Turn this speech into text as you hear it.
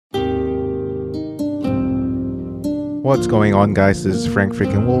What's going on, guys? This is Frank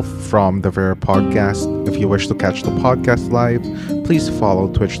Freaking Wolf from the VeryPog Cast. If you wish to catch the podcast live, please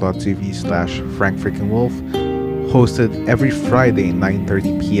follow twitch.tv/Frank Freaking Wolf. Hosted every Friday,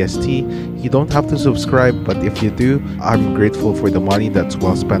 9:30 PST. You don't have to subscribe, but if you do, I'm grateful for the money that's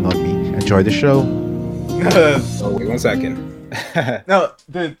well spent on me. Enjoy the show. Oh, wait 1 second. No,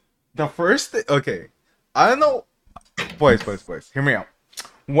 the first thing, okay. I don't know. Boys, hear me out.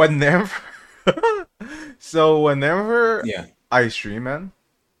 Whenever Yeah. I stream, man,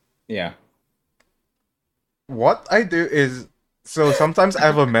 Yeah. what I do is, so sometimes I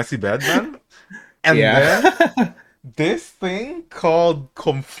have a messy bed, man, and Yeah. then this thing called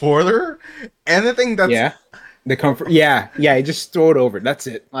comforter, anything that's Yeah. The comfort. Yeah. Yeah. You just throw it over. That's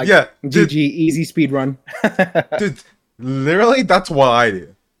it. Like, yeah, GG, easy speed run. dude, literally that's what I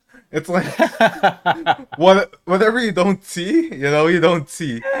do. It's like whatever you don't see, you don't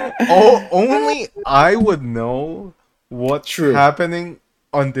see. Oh, only I would know what's True. happening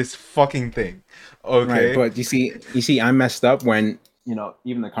on this fucking thing. Okay, Right. But you see, I'm messed up when,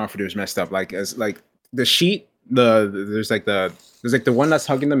 even the comforter is messed up. Like, as like the sheet, there's the one that's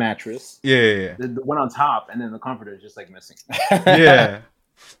hugging the mattress. yeah. The one on top, and then the comforter is just like missing. Yeah.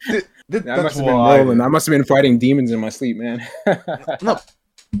 I That's must have been why. rolling. I must have been fighting demons in my sleep, man. No,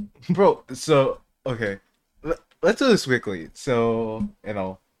 bro. So okay, let's do this quickly. So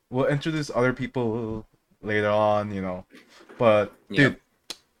we'll introduce other people later on. But dude,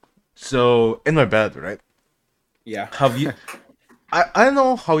 so in my bed, right? Yeah. Have you? I don't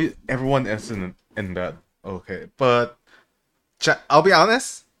know how everyone is in bed. Okay, but I'll be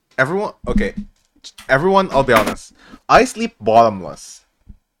honest. Everyone, okay. Everyone, I'll be honest. I sleep bottomless,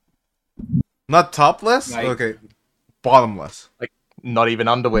 not topless. Like- Okay, bottomless. Not even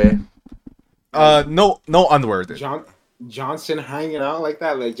underwear. No underwear, dude. Johnson hanging out like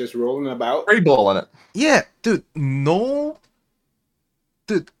that, like just rolling about. Free ball in it. Yeah, dude. No,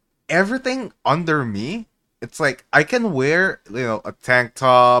 dude. Everything under me. It's like I can wear, a tank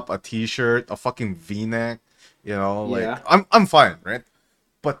top, a t-shirt, a fucking V-neck. Yeah. I'm fine, right?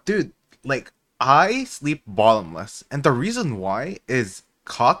 But dude, like I sleep bottomless, and the reason why is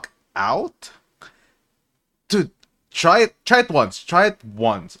cock out. Dude, try it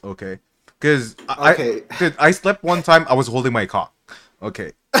once, okay? Because Okay. dude, I slept one time. I was holding my cock.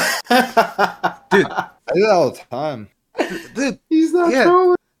 Okay, dude, I do that all the time. dude. He's not Yeah.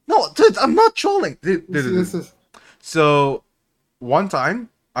 trolling. No, dude, I'm not trolling. Dude. This is- So, one time,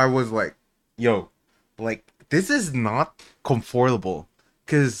 I was like, yo, like, this is not comfortable.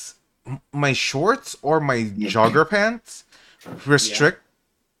 Because my shorts or my jogger pants restrict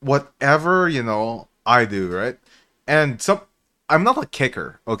whatever, I do, right? And I'm not a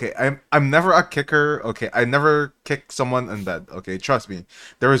kicker, okay? I'm never a kicker, okay? I never kick someone in bed, okay? Trust me.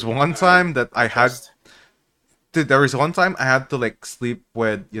 There was one time that I had... Dude, there was one time I had to like sleep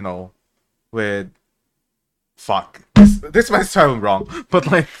with fuck. This might sound wrong, but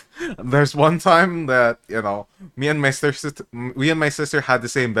like there's one time that me and my sister had the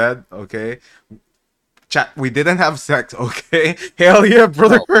same bed. Okay, chat. We didn't have sex. Okay, hell yeah,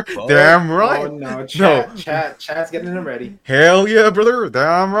 brother. Damn right. Oh no, No. chat's getting him ready. Hell yeah, brother.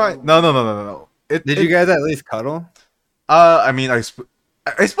 Damn right. No. Did you guys at least cuddle? I mean, I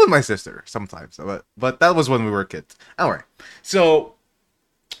split my sister sometimes, but that was when we were kids. Anyway, so,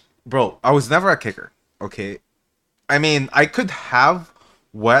 bro, I was never a kicker. Okay, I mean, I could have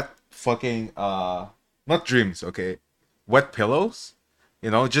wet fucking not dreams. Okay, wet pillows.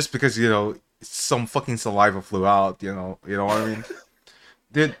 Just because some fucking saliva flew out. You know what I mean,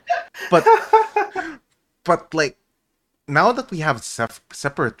 dude. But like now that we have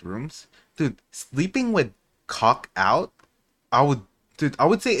separate rooms, dude, sleeping with cock out, I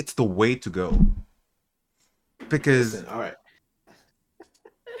would say it's the way to go. Because Listen, all right.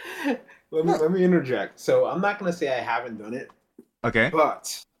 Let me interject. So I'm not gonna say I haven't done it, okay,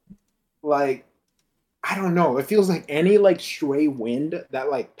 but like I don't know. It feels like any like stray wind that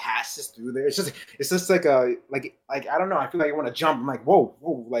like passes through there. It's just like a like I don't know. I feel like I want to jump. I'm like whoa,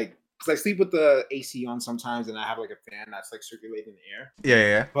 like because I sleep with the AC on sometimes, and I have like a fan that's like circulating the air.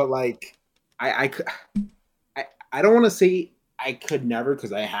 yeah. But like I don't want to say I could never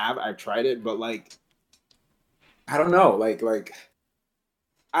because I've tried it, but like I don't know,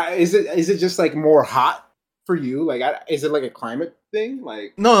 is it just like more hot for you? Like, is it like a climate thing?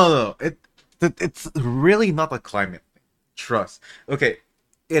 Like, No. It's really not a climate thing. Trust. Okay,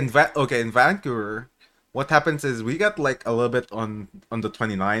 in Vancouver, what happens is we got like a little bit on the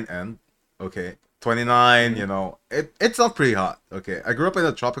 29 end. Okay, 29. It's not pretty hot. Okay, I grew up in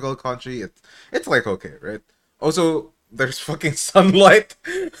a tropical country. It's like okay, right? Also, there's fucking sunlight.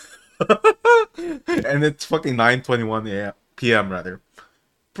 And it's fucking 9:21 p.m. rather.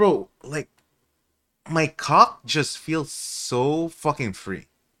 Bro, like my cock just feels so fucking free.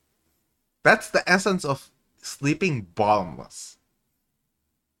 That's the essence of sleeping bottomless.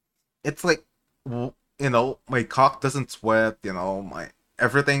 It's like, my cock doesn't sweat, my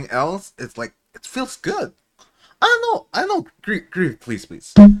everything else. It's like, it feels good. I don't know. Grieve,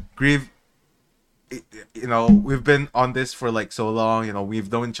 please. Grieve, we've been on this for like so long,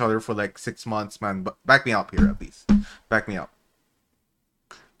 we've known each other for like 6 months, man. But back me up here at least. Back me up.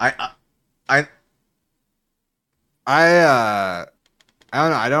 I, I, I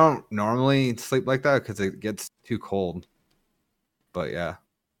don't know. I don't normally sleep like that because it gets too cold. But yeah,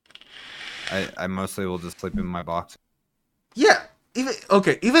 I mostly will just sleep in my box. yeah,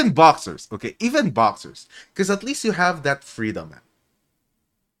 even boxers, because at least you have that freedom, man.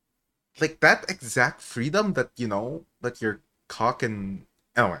 Like that exact freedom that that your cock and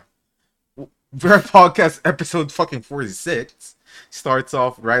anyway. Very podcast episode fucking 46 starts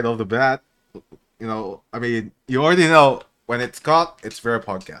off right off the bat. I mean, you already know when it's cock, it's very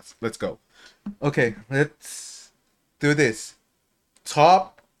podcast. Let's go. Okay, let's do this.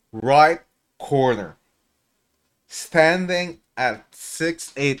 Top right corner. Standing at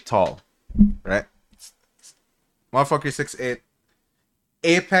 6'8" tall. Right? Motherfucker 6'8".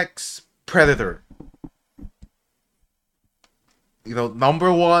 Apex Predator.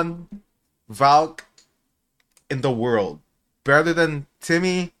 Number one Valk in the world. Better than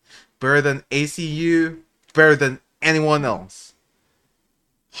Timmy, better than ACU, better than anyone else.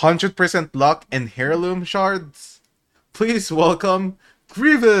 100% luck and heirloom shards. Please welcome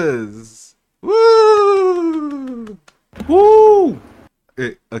Grievous. Woo! Woo!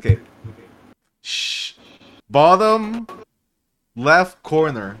 Okay. Shh. Bottom left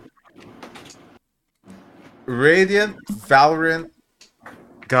corner. Radiant Valorant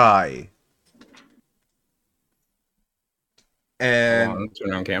guy. And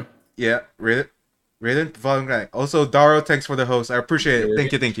turn on cam. yeah, Radiant Valorant guy. Also, Daro, thanks for the host. I appreciate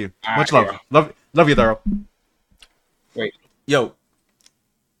it. Thank you. Much love. Yeah. Love you, Daro. Wait. Yo.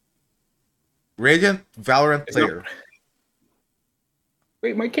 Radiant Valorant player.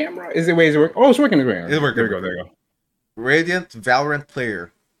 Wait, my camera is it working? Oh, it's working. It's working. It's working. There we go. Radiant Valorant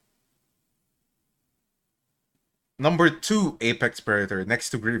player. Number 2 Apex Predator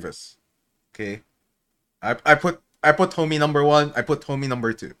next to Grievous. Okay. I put homie number 1, I put homie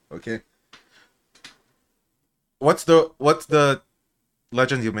number 2, okay? What's the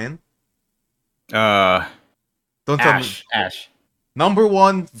legend you mean? Don't tell me. Ash. Number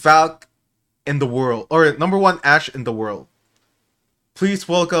 1 Valk in the world, or number 1 Ash in the world. Please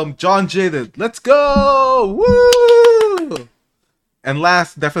welcome John Jaded. Let's go! Woo! And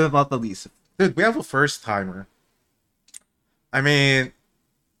last, definitely not the least. Dude, we have a first timer. I mean,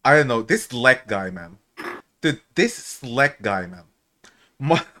 I don't know. This Lek guy, man. Dude, this Lek guy, man.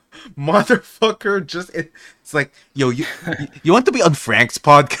 Motherfucker it's like, yo, you want to be on Frank's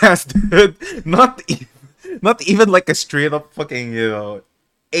podcast, dude? Not even like a straight up fucking,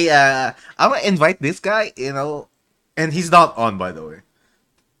 hey, I'm gonna invite this guy, and he's not on, by the way.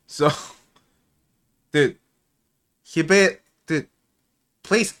 So, dude,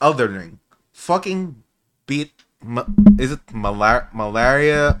 plays Elden Ring. Fucking beat, is it Melina?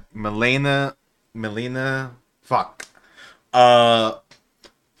 Fuck.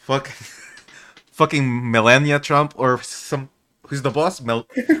 Fucking Melania Trump or some, who's the boss?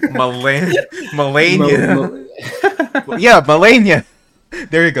 Melania. Yeah, Melania.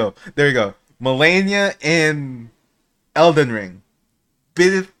 There you go. Melania in Elden Ring.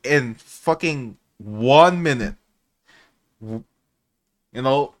 Beat it in fucking 1 minute.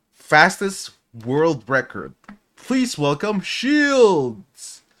 Fastest world record. Please welcome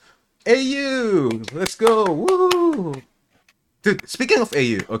Shields. AU. Let's go. Woo. Dude, speaking of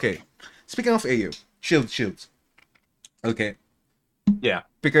AU, okay. Shields. Okay. Yeah.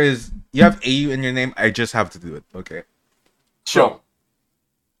 Because you have AU in your name, I just have to do it, okay? Sure.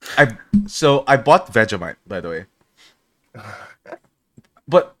 I bought Vegemite, by the way.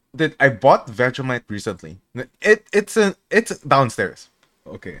 But I bought Vegemite recently. It's downstairs.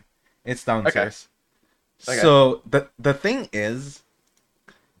 Okay. It's downstairs. Okay. So the thing is,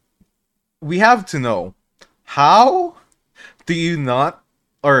 we have to know, how do you not,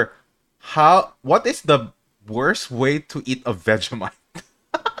 or what is the worst way to eat a Vegemite?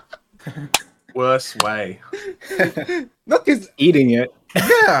 Worst way. Not because Eating it.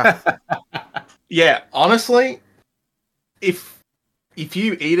 yeah. Yeah, honestly, if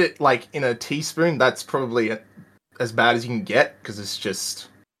you eat it like in a teaspoon, that's probably as bad as you can get, because it's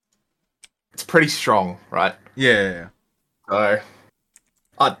pretty strong, right? Yeah. So,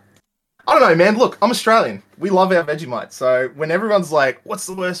 I don't know, man. Look, I'm Australian. We love our Vegemite. So when everyone's like, "What's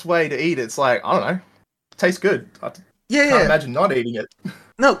the worst way to eat it?" It's like, I don't know. It tastes good. I can't imagine not eating it.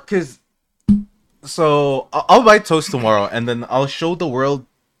 No, because so I'll buy toast tomorrow, and then I'll show the world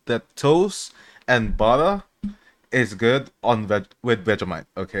that toast and butter is good on with Vegemite.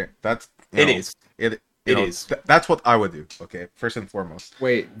 Okay, that's It is. it. It is. That's what I would do. Okay, first and foremost.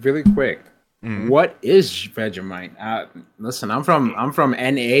 Wait, really quick. Mhm. What is Vegemite? Listen, I'm from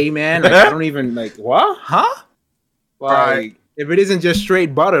NA, man. Like, I don't even like what? Huh? Like, Right. if it isn't just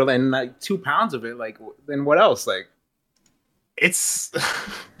straight butter and like 2 pounds of it, like then what else? Like, It's.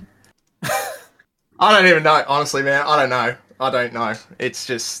 I don't even know, honestly, man. I don't know. It's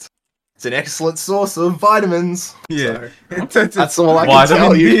just. It's an excellent source of vitamins. Yeah, So, that's all I can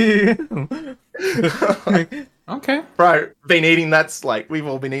tell you. you. okay. Bro, we've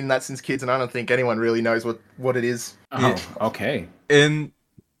all been eating that since kids, and I don't think anyone really knows what it is. Oh, okay. In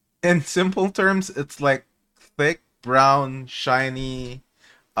simple terms, it's like thick, brown, shiny,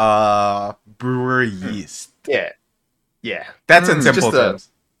 brewer yeast. Yeah. Yeah. That's in Mm. simple Just a- terms.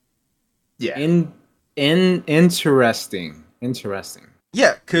 Yeah. Interesting.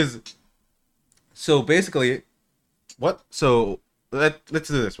 Yeah, because so basically, let's do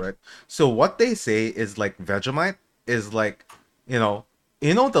this, right? So what they say is like Vegemite is like, the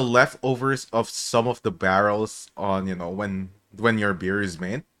leftovers of some of the barrels on, when your beer is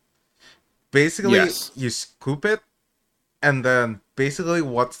made. Basically, Yes. you scoop it, and then basically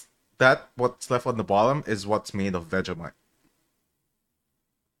what's left on the bottom is what's made of Vegemite.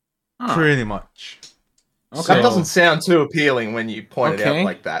 Huh. Pretty much. Okay. That doesn't sound too appealing when you point it Okay. out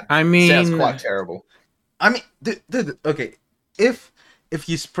like that. I mean, Sounds quite terrible. I mean, okay, if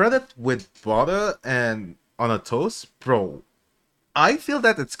you spread it with butter and on a toast, bro, I feel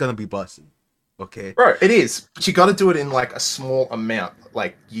that it's gonna be busted. Okay. Bro, it is. But you gotta do it in like a small amount.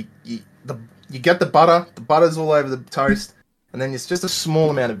 Like you get the butter's all over the toast, and then it's just a small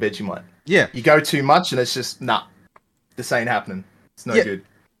amount of Vegemite. Yeah. You go too much and it's just this ain't happening. It's no Yeah. good.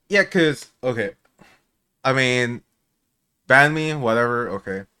 Yeah, cause okay, I mean, ban me, whatever.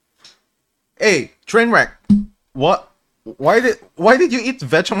 Okay. Hey, Trainwreck, what? Why did you eat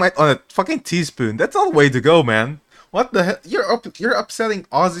Vegemite on a fucking teaspoon? That's not the way to go, man. What the hell? You're upsetting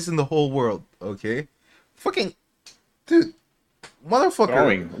Aussies in the whole world. Okay, fucking dude,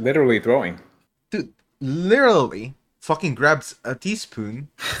 motherfucker, literally throwing. dude, literally fucking grabs a teaspoon.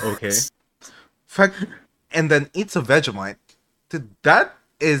 Okay, fuck, and then eats a Vegemite. Dude, that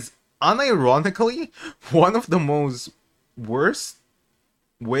is unironically one of the most worst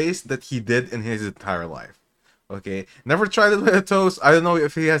ways that he did in his entire life. Okay, never tried it with a toast. I don't know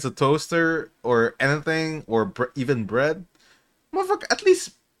if he has a toaster or anything or even bread. Motherfucker, at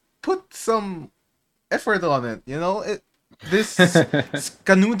least put some effort on it. This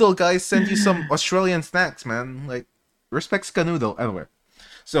Skanoodle guy sent you some Australian snacks, man. Like, respect Skanoodle. Anyway,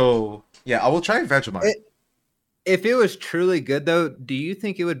 so yeah, I will try Vegemite. If it was truly good, though, do you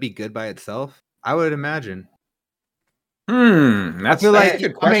think it would be good by itself? I would imagine. That's I feel like a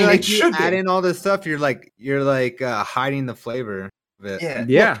good I mean, I feel like it you should add be. in all this stuff. You're like hiding the flavor of it. Yeah.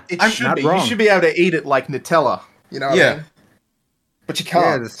 Yeah, Look, it I'm should not be. wrong. You should be able to eat it like Nutella. You know what I mean? But you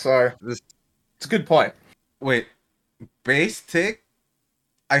can't. Yeah, So this- it's a good point. Wait, base tick?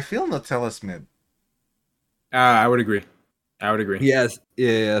 I feel Nutella's mid. I would agree. Yes,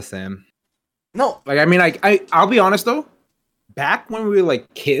 yeah, Sam. No, Like, I mean, like, I'll be honest though. Back when we were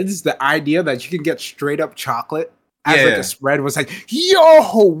like kids, the idea that you can get straight up chocolate as like Yeah. a spread was like, yo,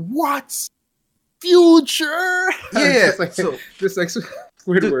 what's future? Yeah, just like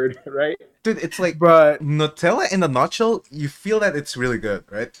Squidward, right? dude, it's like But Nutella in a nutshell. You feel that it's really good,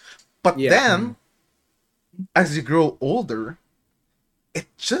 right? But Yeah. then, as you grow older, it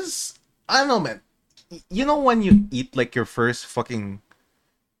just, I don't know, man. You know when you eat like your first fucking,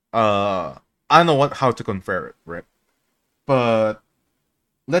 I don't know how to compare it, right? But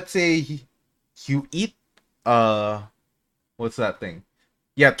let's say you eat, what's that thing?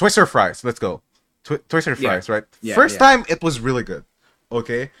 Yeah, Twister fries. Let's go. Twister Yeah. fries, right? Yeah, First yeah. time it was really good.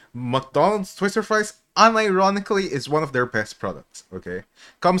 Okay, McDonald's Twister fries, unironically, is one of their best products. Okay,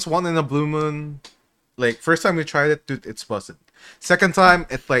 comes one in a blue moon. Like, first time we tried it, dude, it's busted. Second time,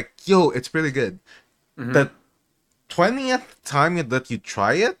 it's like, yo, it's pretty good. Mhm. The 20th time that you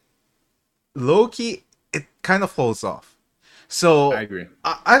try it, low key, it kind of falls off. So I agree.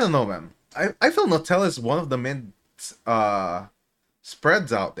 I don't know, man. I feel Nutella is one of the mid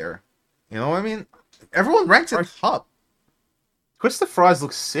spreads out there. You know what I mean? Everyone ranks it top. Twister fries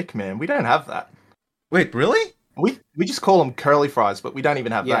look sick, man. We don't have that. Wait, really? We just call them curly fries, but we don't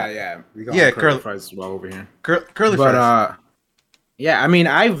even have Yeah, that. yeah. We got Yeah, curly curly- fries as well over here. Curly But fries. Yeah, I mean,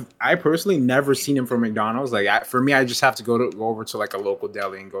 I personally never seen him from McDonald's. Like, for me, I just have to go over to like a local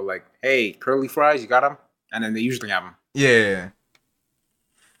deli and go like, "Hey, curly fries, you got them?" And then they usually have them. Yeah.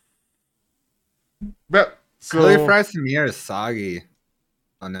 But Curly so fries to me are soggy.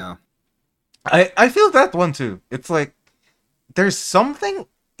 Oh no. I feel that one too. It's like there's something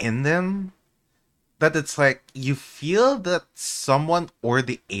in them that it's like you feel that someone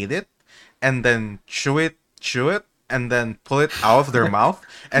already ate it and then chew it, and then pull it out of their mouth,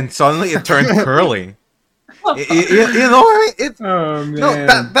 and suddenly it turned curly. You know what I mean? Oh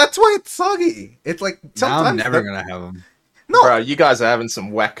No, that's why it's soggy. It's like Now I'm sometimes never gonna have them. no, Bro, you guys are having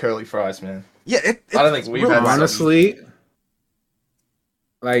some whack curly fries, man. yeah, I don't think we've real had bad. Honestly,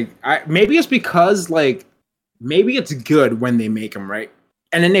 like maybe it's because like maybe it's good when they make them, right?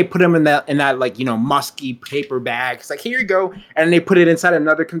 And then they put them in that like, you know, musky paper bag. It's like, here you go. And then they put it inside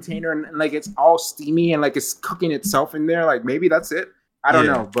another container and like it's all steamy and like it's cooking itself in there. Like maybe that's it. I don't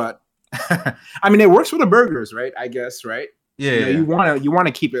Yeah. know, but I mean, it works for the burgers, right? I guess, right? Yeah, You know, you want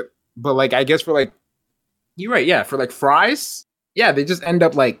to keep it, but like I guess for like you're right, yeah, for like fries, yeah, they just end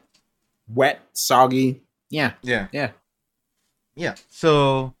up like wet, soggy. Yeah. yeah. Yeah. Yeah.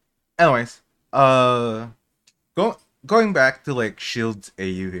 So, anyways, going back to like Shields AU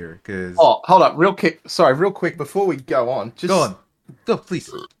here, because Oh, hold up, real quick before we go on. Just go on, go please.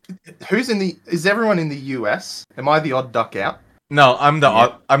 Is everyone in the US? Am I the odd duck out? No, I'm the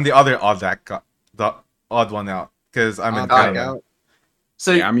Yeah. I'm the other the odd one out because I'm in Odd duck Canada. out.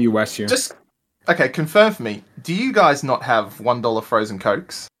 So Yeah, I'm US here. just okay, confirm for me. Do you guys not have $1 frozen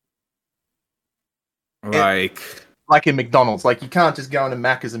Cokes? Like In McDonald's. Like you can't just go into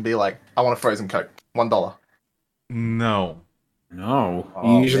Macca's and be like, I want a frozen Coke. $1. No. no.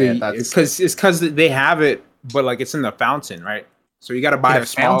 Oh, Usually man, that's- it's cuz they have it but like it's in the fountain, right? So you got to buy In a a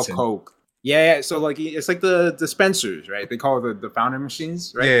small fountain? Coke. Yeah, so like it's like the dispensers, right? They call it the fountain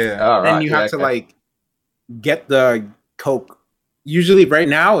machines, right? Yeah. All Then right, you yeah, have to okay. like get the Coke. Usually right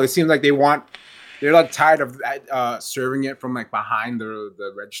now it seems like they're like tired of serving it from like behind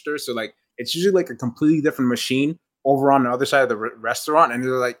the register. So like it's usually like a completely different machine over on the other side of the restaurant, and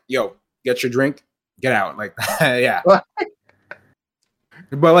they're like, "Yo, get your drink, get out." Like, yeah.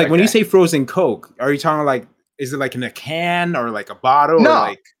 But like when you Okay. say frozen Coke, are you talking like is it like in a can or like a bottle No. or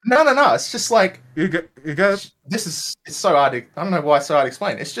like No. It's just like You got it's so hard to I don't know why it's so hard to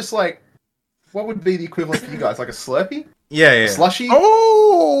explain. It's just like what would be the equivalent for you guys? Like a Slurpee? yeah. A slushy?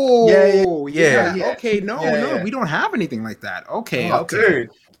 Oh, Yeah. Yeah. Okay, no, Yeah. we don't have anything like that. Okay, Oh, okay. dude.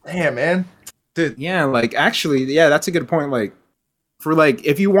 Damn, man. dude. Yeah, like actually, yeah, that's a good point. Like for like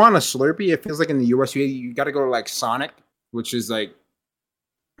if you want a Slurpee, it feels like in the US you got to go to like Sonic, which is like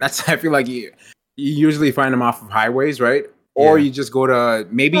that's I feel like you usually find them off of highways, right? Or Yeah. you just go to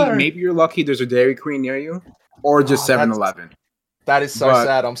maybe you're lucky there's a Dairy Queen near you, or just Oh, that's- 7-Eleven. That is so But-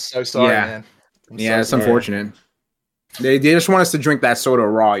 sad. I'm so sorry, Yeah. man. I'm Yeah, so it's sorry. unfortunate. They just want us to drink that soda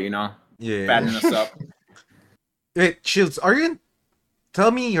raw, you know, Yeah. fatten us up. Wait, Shields, are you in?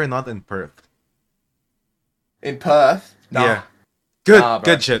 Tell me you're not in Perth. In Perth? Nah. Yeah. Good, Nah,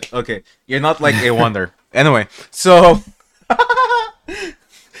 bro. good shit. Okay, you're not like a wonder. Anyway, so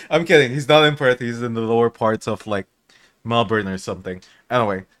I'm kidding. He's not in Perth. He's in the lower parts of like Melbourne or something.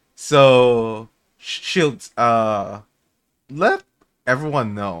 Anyway, so Shields, let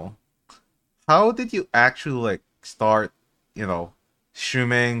everyone know, how did you actually like start,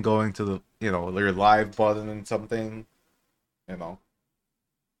 streaming, going to the, your live button and something,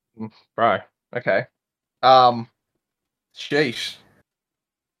 Bro. Okay. Sheesh.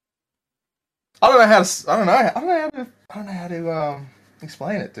 I don't know how to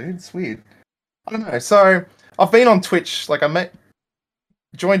explain it, dude. It's weird. I don't know. So I've been on Twitch. Like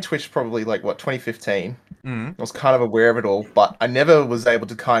joined Twitch probably like 2015. Mm-hmm. I was kind of aware of it all, but I never was able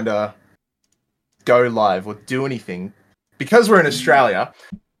to kind of go live or do anything because we're in Australia.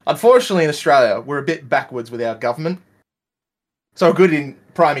 Unfortunately, in Australia, we're a bit backwards with our government. So a good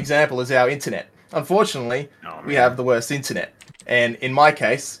prime example is our internet. Unfortunately, we have the worst internet. And in my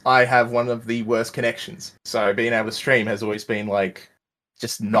case, I have one of the worst connections. So being able to stream has always been like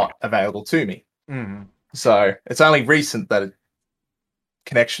just not available to me. Mm-hmm. So it's only recent that a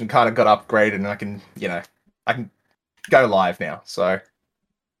connection kind of got upgraded and I can go live now. So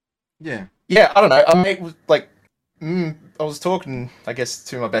Yeah. yeah, I don't know. I was talking, I guess,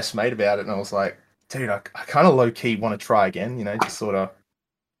 to my best mate about it, and I was like, dude, I kind of low key want to try again.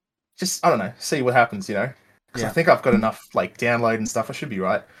 Just I don't know, see what happens. Because Yeah. I think I've got enough like download and stuff. I should be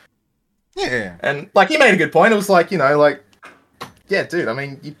right. Yeah. And like he made a good point. It was like yeah, dude. I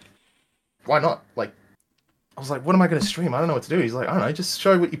mean, why not? Like, I was like, what am I going to stream? I don't know what to do. He's like, I don't know, just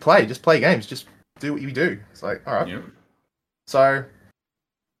show what you play. Just play games. Just do what you do. It's like, all right. Yep. So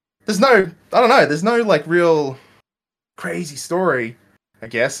there's no, I don't know, there's no like real crazy story. I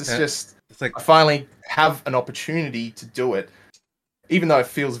guess it's just It's like I finally have an opportunity to do it, even though it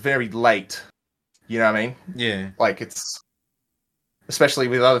feels very late. You know what I mean? yeah. Like it's especially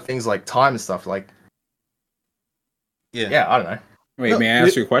with other things like time and stuff. Like Yeah. I don't know. Wait, No, may I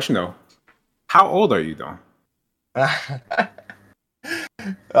ask you a question though? How old are you though?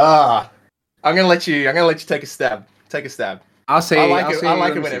 I'm gonna let you take a stab. Take a stab. I'll say I like I'll it. say, I like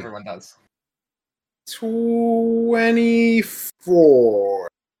let it me when see. everyone does. 24.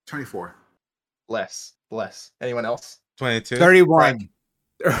 24. Less. Anyone else? 22. 31.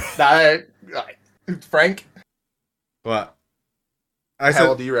 No, Frank. What? I How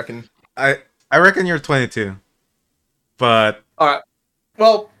old said do you reckon? I reckon you're 22. But All right.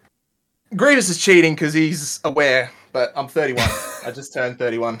 Well, Grievous is cheating because he's aware, but I'm 31. I just turned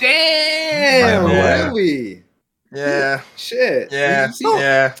 31. Damn, Yeah. really? Yeah. Shit. Yeah. You see,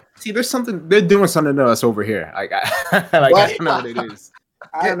 Yeah. see, there's something they're doing something to us over here. Like, I don't know what it is.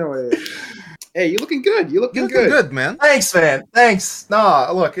 I don't know what it is. Hey, you're looking good. You're looking you're looking good. good, man. Thanks, man. Thanks.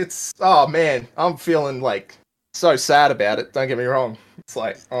 Nah, look, it's man, I'm feeling like so sad about it. Don't get me wrong. It's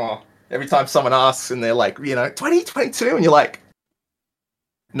like, every time someone asks and they're like, 2022, and you're like,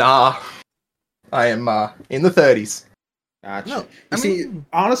 nah, I am in the 30s. Gotcha. No, You see,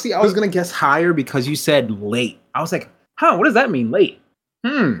 honestly, I was gonna guess higher because you said late. I was like, huh, what does that mean, late?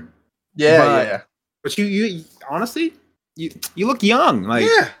 Yeah, But- But you honestly, you look young. Like,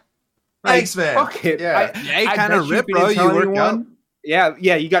 yeah. Thanks, man. Fuck it. Yeah. Yeah, you I kind of bet you ripped, didn't bro. tell You work anyone. out.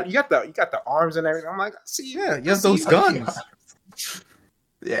 Yeah, you got the arms and everything. I'm like, see, Yeah, you I have see those guns.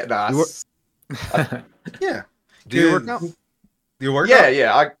 Yeah, nah. You were- Yeah. Do you work out? Do you work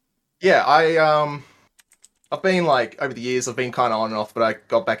Yeah, out? I've been like over the years I've been kind of on and off, but I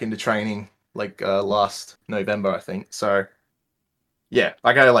got back into training like last November, I think. So yeah,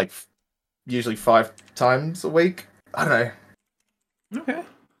 I go like usually 5 times a week. I don't know. Okay.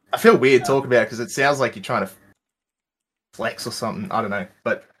 I feel weird talking about it because it sounds like you're trying to flex or something. I don't know,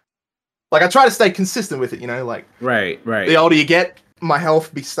 but like I try to stay consistent with it. Like Right. the older you get, my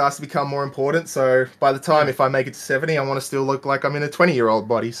health starts to become more important. So by the time if I make it to 70, I want to still look like I'm in a 20-year-old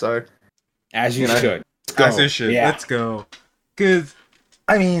body. So As you You know? should. As Go. it should. Yeah. Let's go. Cause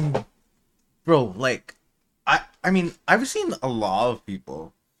I mean, bro, like I mean, I've seen a lot of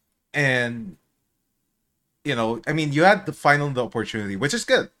people, and I mean, you had the the opportunity, which is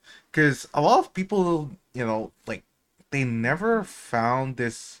good, because a lot of people, like they never found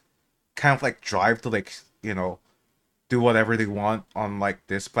this kind of like drive to like do whatever they want on like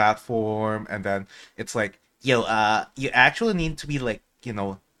this platform, and then it's like, yo, you actually need to be like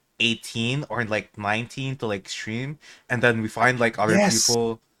 18 or like 19 to like stream, and then we find like other Yes.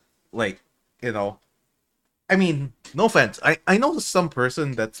 people like I mean, no offense, I know some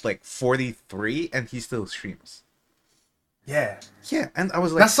person that's like 43 and he still streams. yeah, Yeah, and I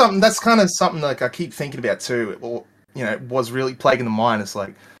was like, that's kind of something like I keep thinking about too. Or it was really plaguing the mind. It's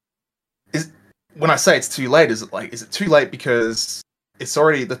like, when I say it's too late, is it too late because it's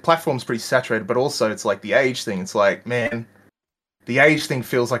already the platform's pretty saturated, but also it's like the age thing. It's like, man, the age thing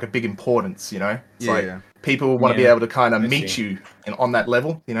feels like a big importance. It's like yeah, people want to be Yeah, able to kind of I meet see. you on that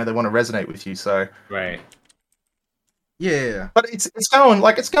level. They want to resonate with you. So, Right. yeah, but it's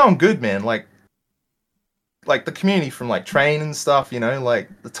going good, man. Like the community from like train and stuff. Like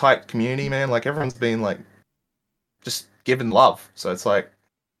the tight community, man. Like everyone's been like just giving love. So it's like,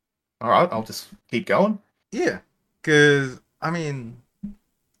 all right, I'll just keep going. yeah. Because I mean,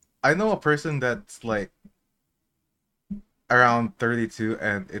 I know a person that's like around 32,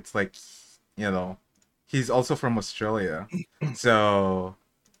 and it's like, he's also from Australia, so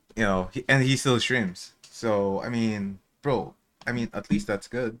and he still streams. So I mean, bro, I mean, at least that's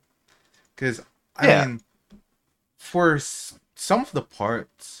good. Because I Yeah. mean, for some of the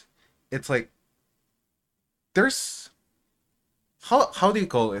parts, it's like there's how do you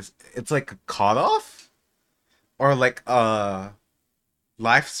call this? It's like a cutoff, or like a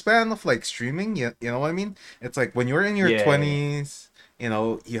lifespan of like streaming. You know what I mean? It's like when you're in your Yeah. 20s,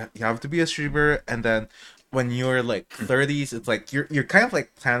 you have to be a streamer, and then when you're like 30s, it's like you're kind of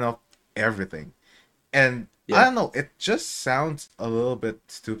like plan of everything. And I Yeah. don't know, it just sounds a little bit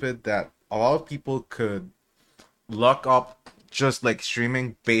stupid that a lot of people could look up just like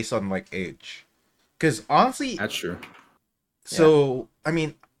streaming based on like age. Because honestly, That's true. so I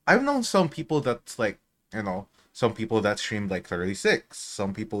mean, I've known some people that's like, some people that stream like 36.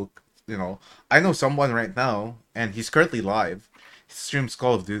 Some people, I know someone right now, and he's currently live. He streams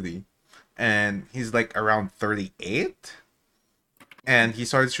Call of Duty, and he's like around 38. And he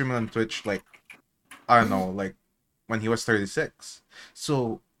started streaming on Twitch like, I don't know, like when he was 36.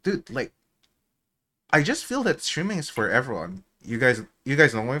 So, dude, like, I just feel that streaming is for everyone. You guys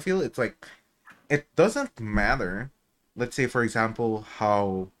know what I feel? It's like it doesn't matter. Let's say, for example,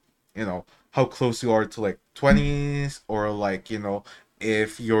 how close you are to like 20s, or like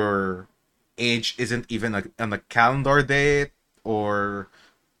if your age isn't even on a calendar date, or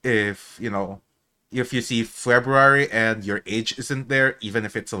if if you see February and your age isn't there, even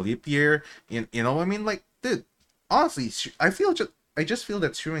if it's a leap year. You know what I mean? Like, dude, honestly, I just feel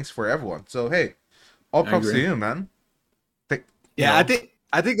that streaming's for everyone. So hey, all I props to agree. you, man. You Yeah, know,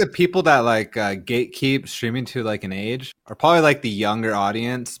 I think the people that like gatekeep streaming to like an age are probably like the younger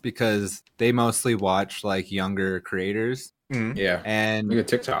audience because they mostly watch like younger creators. mm, Yeah. And Look at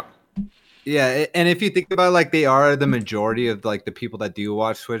TikTok. yeah, and if you think about it, like they are the majority of like the people that do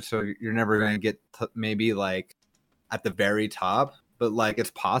watch Twitch, so you're never going to get maybe like at the very top, but like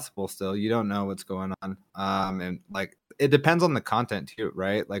it's possible still. You don't know what's going on. And like it depends on the content too,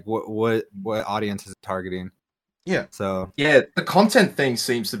 right? Like what audience is it targeting? yeah, So Yeah, the content thing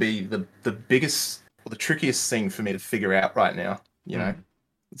seems to be the biggest or the trickiest thing for me to figure out right now.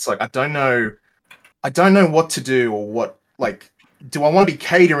 It's like I don't know what to do, or what, like, do I want to be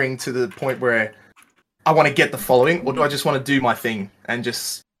catering to the point where I want to get the following, or do I just want to do my thing and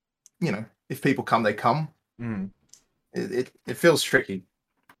just, if people come, they come. mm, It feels tricky.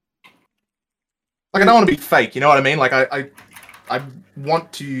 Like, I don't want to be fake, you know what I mean? Like, I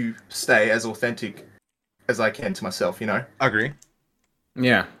want to stay as authentic as I can to myself, agree.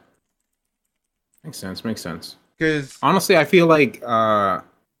 Yeah. Makes sense. Makes sense. Because Honestly, I feel like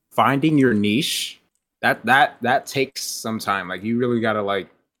finding your niche that takes some time. Like you really gotta like.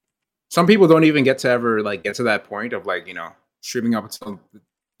 Some people don't even get to ever like get to that point of like streaming up until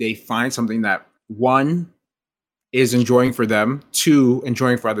they find something that one is enjoying for them, two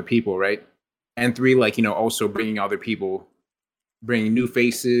enjoying for other people, right, and three like also bringing other people, bringing new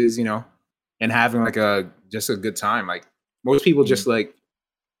faces, and having like just a good time. Like most people just like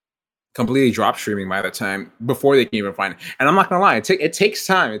completely drop streaming by the time before they can even find it. And I'm not gonna lie, it takes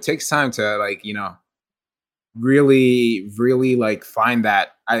time. It takes time to like really really like find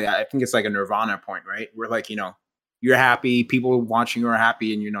that. I think it's like a nirvana point, right? Where like you're happy, people watching you are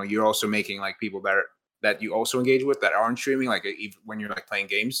happy, and you're also making like people that you also engage with that aren't streaming, like even when you're like playing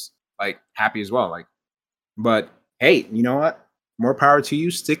games, like happy as well. Like, but hey, you know what? More power to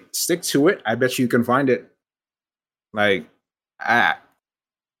you. Stick to it. I bet you can find it. Like,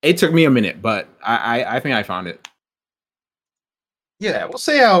 it took me a minute, but I think I found it. Yeah, we'll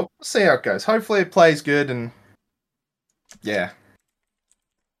see how it goes. Hopefully, it plays good, and yeah,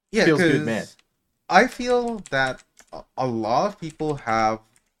 yeah, feels good, man. because I feel that a lot of people have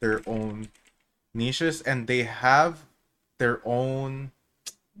their own niches, and they have their own.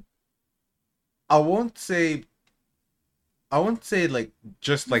 I won't say. I won't say like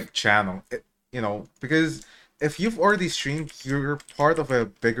just like channel, because if you've already streamed, you're part of a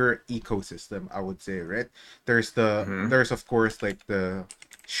bigger ecosystem. I would say, right? Mhm. There's of course like the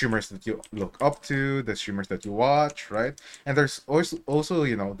streamers that you look up to, the streamers that you watch, right? And there's also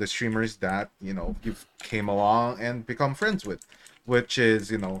the streamers that you've came along and become friends with, which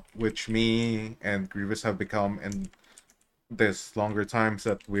is which me and Grievous have become in this longer times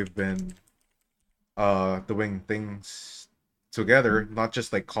that we've been doing things together, not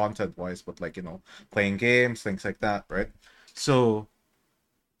just like content wise, but like playing games, things like that, right? So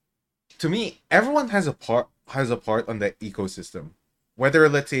to me, everyone has a part on the ecosystem. Whether,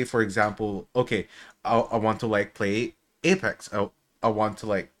 let's say, for example, okay, I want to like play Apex. I want to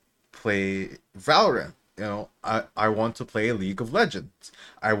like play Valorant. I want to play League of Legends.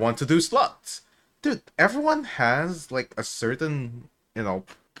 I want to do slots. Dude, everyone has like a certain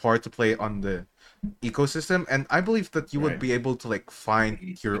part to play on the ecosystem, and I believe that you would Right. be able to like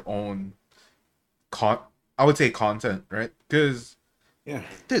find your own con I would say content, right? Because Yeah.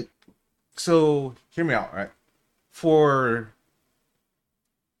 dude, so hear me out, right? For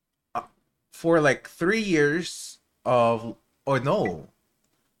uh, for like 3 years of, or no,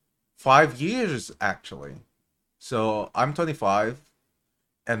 5 years actually. So I'm 25,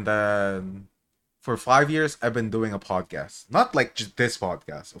 and then for 5 years I've been doing a podcast. Not like just this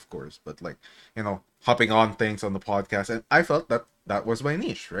podcast, of course, but like hopping on things on the podcast, and I felt that that was my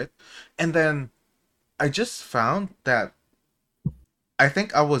niche, right? And then I just found that I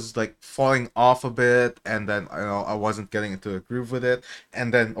think I was like falling off a bit, and then I wasn't getting into a groove with it.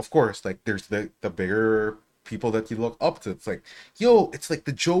 And then of course, like there's the bigger people that you look up to. It's like, yo, it's like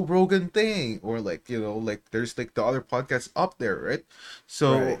the Joe Rogan thing, or like like there's like the other podcasts up there, right? Right.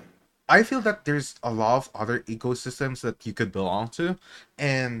 So I feel that there's a lot of other ecosystems that you could belong to,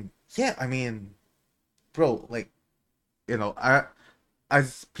 and yeah, I mean, bro, like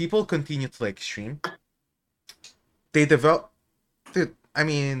as people continue to like stream, they develop. Dude, I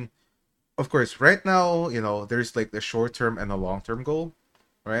mean, of course, right now, there's like the short term and the long term goal,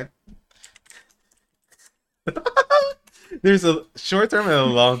 right? There's a short term and a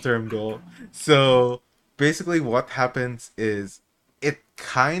long term goal. So basically, what happens is it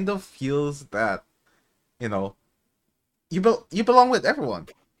kind of feels that you know you belong with everyone,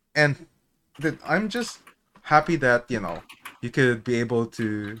 and that I'm just happy that you could be able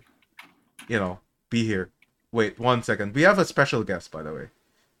to you know be here. Wait 1 second. We have a special guest, by the way,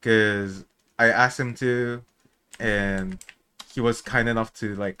 because I asked him to, and he was kind enough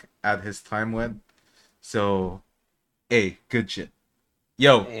to like add his time with. So, hey, good shit.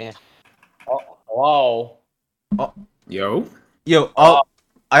 Yo, Eh. Oh, hello. Yo. yo.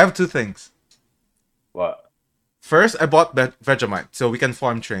 I have two things. What? First, I bought Vegemite so we can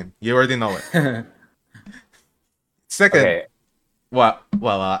farm train. You already know it. Second, Okay. what?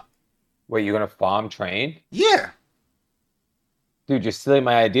 Well, Wait, you're gonna farm train? yeah, Dude, you're stealing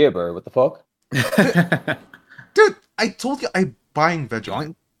my idea, bro. What the fuck? dude. I told you I'm buying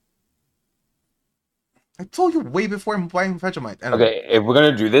Vegemite. I told you way before I'm buying Vegemite. Anyway. Okay, if we're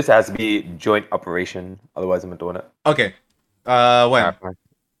gonna do this, it has to be joint operation. Otherwise, I'm not doing it. Okay. When? Alright, fine.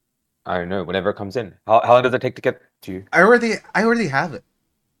 I don't know. Whenever it comes in. How long does it take to get to you? I already have it.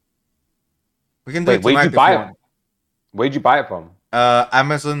 We can do Wait, it where'd tonight you if buy you it? want. Where'd you buy it from?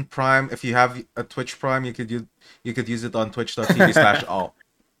 Amazon Prime. If you have a Twitch Prime, you could use it on twitch.tv/all.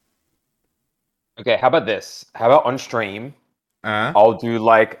 Okay, how about this? How about on stream? Uh, I'll do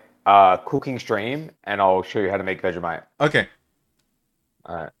like cooking stream, and I'll show you how to make Vegemite. okay.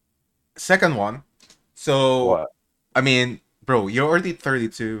 Alright. Second one. So, What? I mean, bro, you're already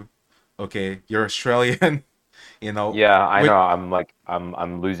 32. Okay, you're Australian. Yeah, I Wait- know.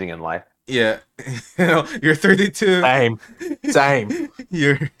 I'm losing in life. Yeah, you're 32. Same.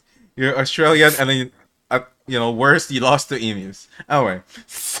 You're Australian, and then worst, you lost to emus. Anyway,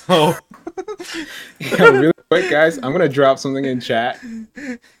 so Yo, really quick, guys, I'm gonna drop something in chat.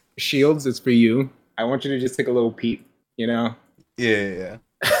 Shields, it's for you. I want you to just take a little peek. yeah. I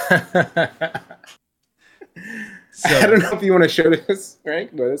don't know if you want to show this,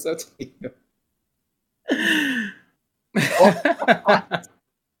 right? But it's up to you.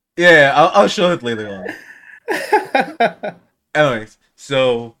 Yeah, I'll show it later on. Anyways,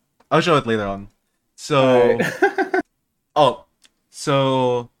 so I'll show it later on. So, Alright.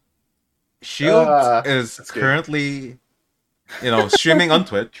 so Shield is that's good. currently, streaming on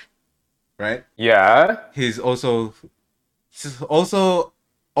Twitch, right? Yeah. He's also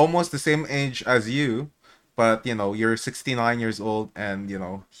almost the same age as you, but you're 69 years old, and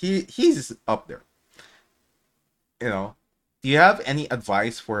he's up there. Do you have any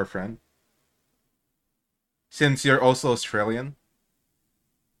advice for a friend? Since you're also Australian,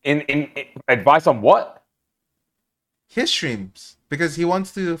 In advice on what? his streams, because he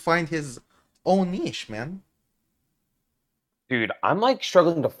wants to find his own niche, man. Dude, I'm like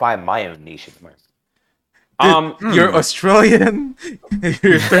struggling to find my own niche at the moment. Dude, you're Australian,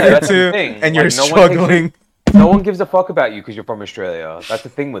 you're that's the 32, thing. and you're Like, no one struggling. No one gives a fuck about you because you're from Australia. That's the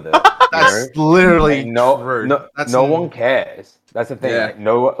thing with it. That's literally no, true. no, That's no one cares. That's the thing. Yeah. Like,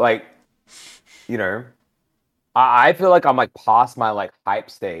 no, like, I feel like I'm like past my like hype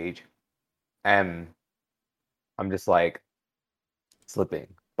stage, and I'm just like slipping.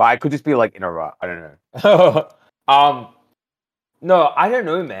 But I could just be like in a rut. I don't know. No, I don't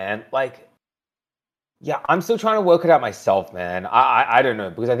know, man. Like, yeah, I'm still trying to work it out myself, man. I don't know,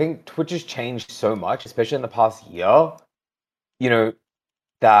 because I think Twitch has changed so much, especially in the past year.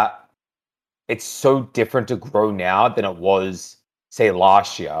 That it's so different to grow now than it was, say,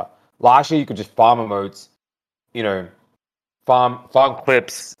 last year. Last year, you could just farm emotes, farm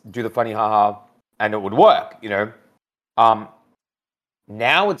clips, do the funny haha, and it would work.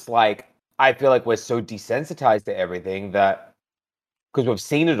 Now it's like I feel like we're so desensitized to everything that because we've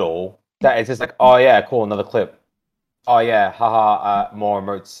seen it all, that it's just like, oh yeah, cool, another clip. Oh yeah, haha, more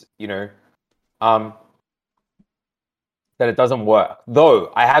emotes. That it doesn't work.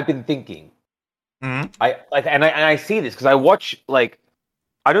 Though I have been thinking, I see this because I watch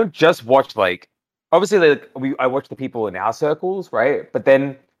I don't just watch obviously I watch the people in our circles, right? But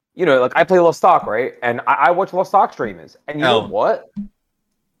then I play Lost Ark, right? And I watch Lost Ark streamers, and you know what?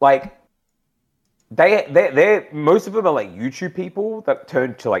 They most of them are YouTube people that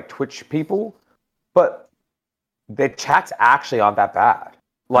turn to Twitch people, but their chats actually aren't that bad.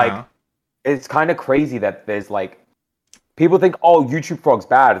 It's kind of crazy that there's people think, oh, YouTube Frog's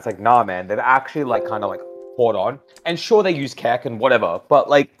bad. It's nah, man. They've actually kind of poured on. And sure, they use Keck and whatever, but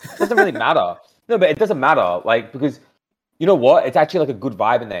it doesn't really matter. No, but it doesn't matter. Because you know what? It's actually like a good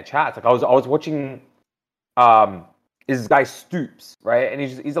vibe in their chats. Like I was watching this guy Stoops, right? And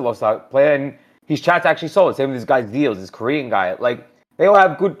he's a Lost Ark player, and his chat's actually solid. Same with this guy Zeals, this Korean guy. Like they all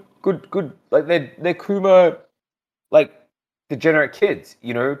have good like they're Kuma like degenerate kids,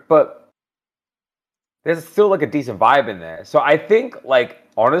 you know, but there's still like a decent vibe in there. So I think like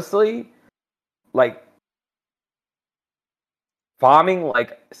honestly, like farming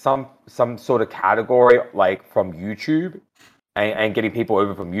like some sort of category like from YouTube and getting people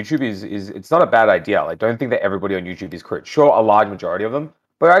over from YouTube is it's not a bad idea. Like don't think that everybody on YouTube is crit. Sure, a large majority of them,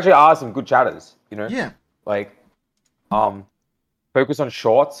 but there actually are some good chatters, you know? Yeah. Like focus on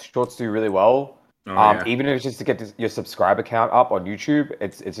shorts. Shorts do really well. Even if it's just to get your subscriber count up on YouTube,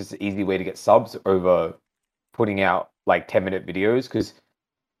 it's just an easy way to get subs over putting out like 10-minute videos. Because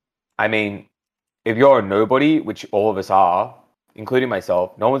I mean, if you're a nobody, which all of us are, including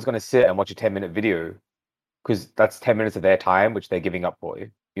myself, no one's going to sit and watch a 10-minute video because that's 10 minutes of their time, which they're giving up for you,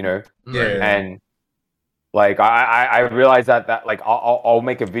 you know? Yeah. And like, I realize that like, I'll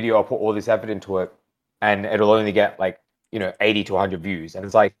make a video, I'll put all this effort into it, and it'll only get like, 80 to 100 views. And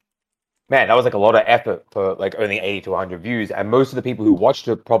it's like, man, that was like a lot of effort for like only 80 to 100 views. And most of the people who watched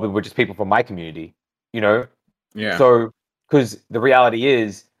it probably were just people from my community, you know? Yeah. So, because the reality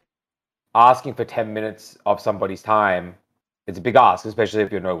is, asking for 10 minutes of somebody's time, it's a big ask, especially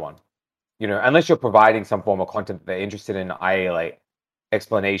if you're no one. Unless you're providing some form of content that they're interested in, i.e. like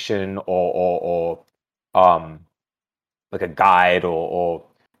explanation or like a guide or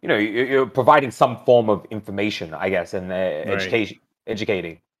you're providing some form of information, I guess, and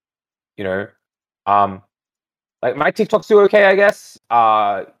educating. Like my TikToks do okay, I guess.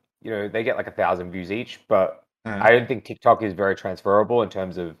 They get like 1,000 views each, but I don't think TikTok is very transferable in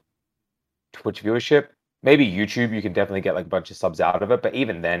terms of Twitch viewership. Maybe YouTube, you can definitely get like a bunch of subs out of it, but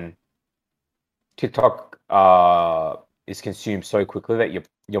even then, TikTok is consumed so quickly that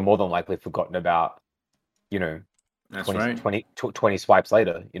you're more than likely forgotten about. That's 20, right. 20 swipes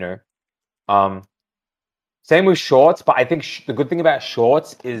later. Same with shorts, but I think the good thing about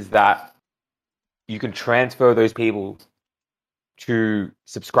shorts is that you can transfer those people to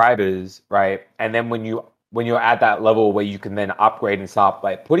subscribers, right? And then when you're at that level where you can then upgrade and start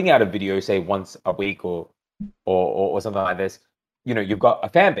like putting out a video, say once a week or something like this, you've got a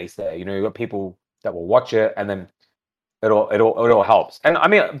fan base there. You've got people that will watch it, and then it all helps. And I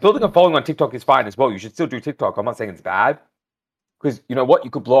mean, building a following on TikTok is fine as well. You should still do TikTok. I'm not saying it's bad, because you know what,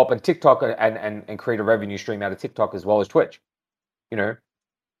 you could blow up on TikTok and create a revenue stream out of TikTok as well as Twitch.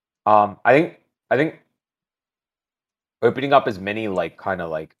 I think opening up as many like kind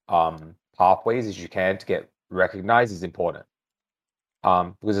of like pathways as you can to get recognized is important.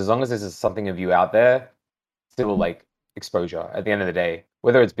 Because as long as there's something of you out there, still like exposure at the end of the day,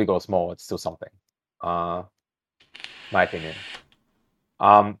 whether it's big or small, it's still something. My opinion.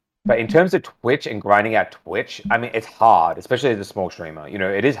 But in terms of Twitch and grinding out Twitch, I mean, it's hard, especially as a small streamer.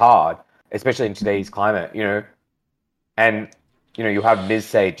 It is hard, especially in today's climate. And you have Miz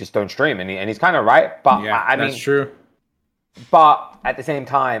say, "Just don't stream," and he's kind of right. But Yeah, I that's mean, true. but at the same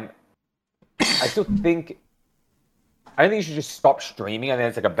time, I still think I don't think you should just stop streaming. I think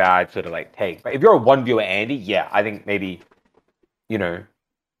it's like a bad sort of like take. But if you're a one viewer Andy, yeah, I think maybe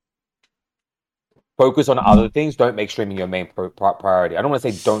focus on other things. Don't make streaming your main priority. I don't want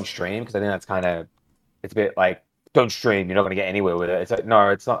to say don't stream, because I think that's kind of, it's a bit like, don't stream, you're not going to get anywhere with it. It's like, no,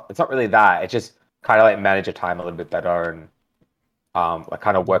 it's not really that. It's just kind of like manage your time a little bit better and like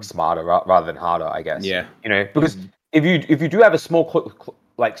kind of work smarter rather than harder, I guess. Yeah. Because if you do have a small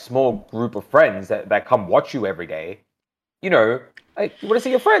small group of friends that come watch you every day, like you want to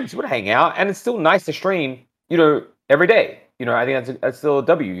see your friends, you want to hang out, and it's still nice to stream, every day. I think that's still a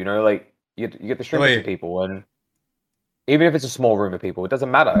W. Like you get to stream with some people, and even if it's a small room of people, it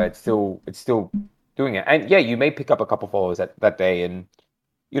doesn't matter. It's still doing it, and yeah, you may pick up a couple followers that day, and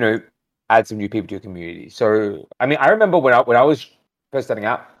add some new people to your community. So I mean, I remember when I was first starting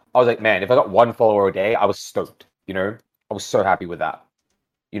out, I was like, man, if I got one follower a day, I was stoked. I was so happy with that.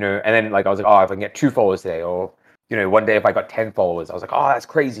 And then like I was like, oh, if I can get 2 followers today, or one day if I got 10 followers, I was like, oh, that's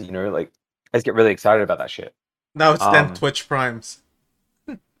crazy. Like I just get really excited about that shit. Now it's 10 Twitch Primes.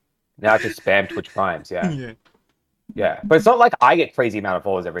 Now it's just spam Twitch Primes, yeah. Yeah. Yeah, but it's not like I get crazy amount of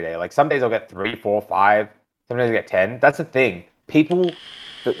followers every day. Like some days I'll get 3, 4, 5. Sometimes I get 10. That's the thing. People,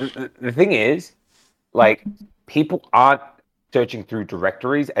 the thing is, like, people aren't searching through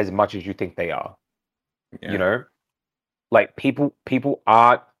directories as much as you think they are. Yeah. Like people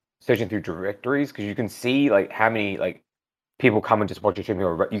aren't searching through directories, because you can see like how many like people come and just watch your stream.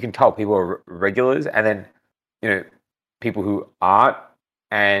 You can tell people are regulars, and then people who aren't.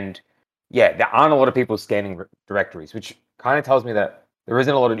 And yeah, there aren't a lot of people scanning directories, which kind of tells me that there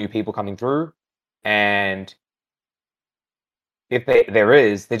isn't a lot of new people coming through, and if there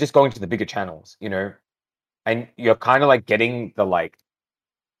is, they're just going to the bigger channels, you know, and you're kind of like getting the like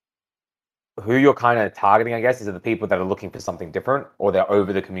who you're kind of targeting, I guess, is the people that are looking for something different, or they're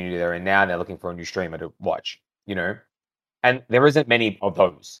over the community they're in now and they're looking for a new streamer to watch, you know, and there isn't many of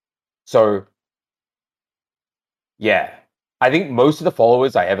those. So yeah, I think most of the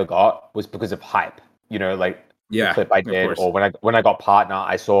followers I ever got was because of hype, you know, like the clip I did, or when I got partner,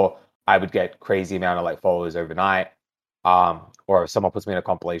 I saw I would get crazy amount of like followers overnight. Or if someone puts me in a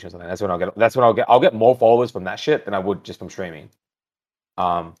compilation or something, I'll get more followers from that shit than I would just from streaming.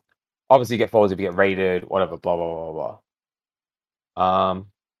 Obviously you get followers if you get rated, whatever, blah blah blah blah.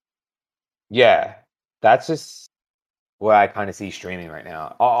 Yeah, that's just where I kind of see streaming right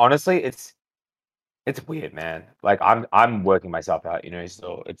now. Honestly, it's weird, man. Like I'm working myself out, you know.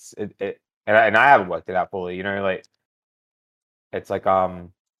 So and I haven't worked it out fully, you know. Like it's like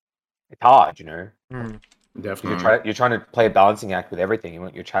it's hard, you know. Definitely. You're trying to play a balancing act with everything. You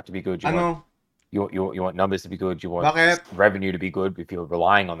want your chat to be good. I know. You want numbers to be good. You want Bakit? revenue to be good if you're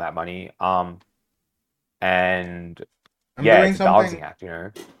relying on that money. And I'm yeah, doing it's a balancing something. act, you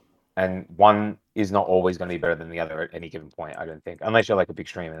know. And one is not always going to be better than the other at any given point. I don't think, unless you're like a big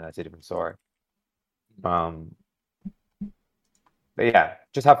streamer, and that's a different story. But yeah,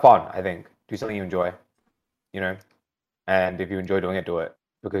 just have fun. I think do something you enjoy, you know. And if you enjoy doing it, do it,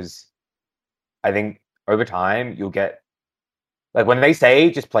 because I think over time you'll get like when they say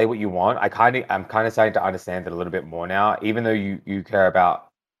just play what you want. I'm kind of starting to understand it a little bit more now, even though you care about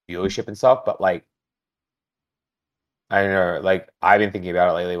viewership and stuff. But like I don't know, like I've been thinking about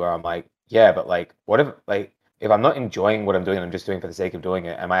it lately, where I'm like, yeah, but like what if I'm not enjoying what I'm doing, I'm just doing it for the sake of doing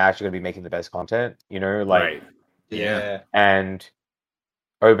it. Am I actually going to be making the best content? You know, like Right. Yeah. and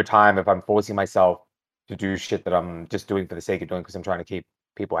over time, if I'm forcing myself to do shit that I'm just doing for the sake of doing because I'm trying to keep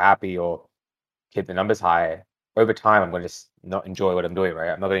people happy or keep the numbers high, over time I'm going to just not enjoy what I'm doing, right?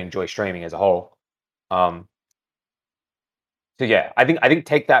 I'm not going to enjoy streaming as a whole. So yeah, I think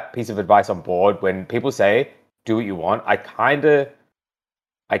take that piece of advice on board. When people say do what you want, I kind of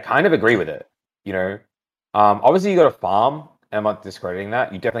agree with it. You know, obviously you got to farm. And I'm not discrediting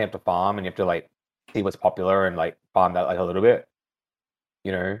that. You definitely have to farm, and you have to like see what's popular and like farm that like a little bit.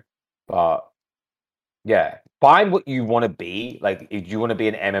 You know, but yeah, find what you want to be. Like, if you want to be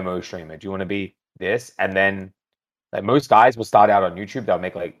an MMO streamer, do you want to be this? And then, like most guys will start out on YouTube.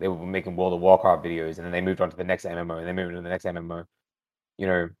 They were making World of Warcraft videos, and then they moved on to the next MMO, and they moved on to the next MMO. You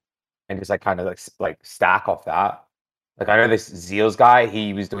know, and just like kind of like stack off that. Like I know this Zeals guy.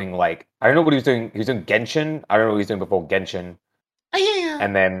 He was doing like I don't know what he was doing. He was doing Genshin. I don't know what he was doing before Genshin. Yeah.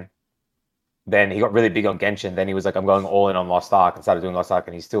 And then he got really big on Genshin. Then he was like, I'm going all in on Lost Ark, and started doing Lost Ark,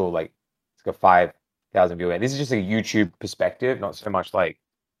 and he's still like, he's got 5,000 viewers. This is just a YouTube perspective, not so much like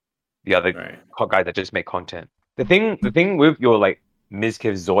the other guys that just make content. The thing with your like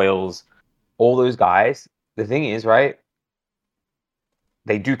Mizkiv, Zoils, all those guys, the thing is, right?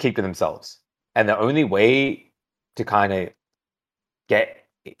 They do keep to themselves, and the only way to kind of get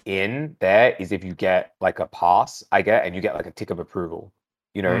in there is if you get like a pass, and you get like a tick of approval,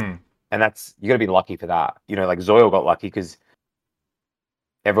 you know. And that's you got to be lucky for that, you know. Like Zoil got lucky because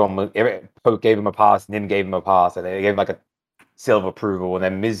Poke gave him a pass, Nim gave him a pass, and they gave him like a seal of approval. And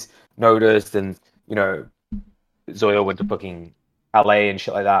then Miz noticed, and you know, Zoil went to fucking LA and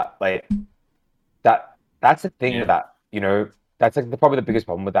shit like that. Like that's the thing with that, you know. That's like probably the biggest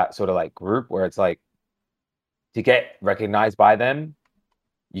problem with that sort of like group, where it's like to get recognized by them,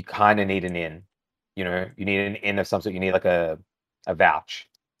 you kind of need an in, you know. You need an in of some sort. You need like a vouch.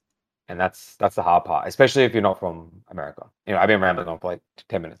 And that's the hard part, especially if you're not from America. You know, I've been rambling on for like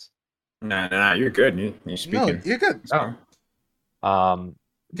 10 minutes. Nah, you're good. You're speaking. No, you're good.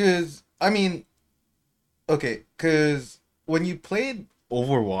 Because I mean, okay, because when you played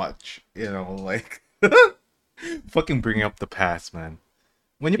Overwatch, you know, like fucking bringing up the past, man.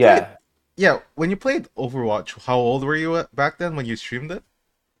 When you when you played Overwatch, how old were you back then when you streamed it?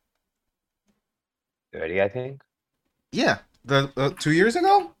 30, I think. Yeah, the 2 years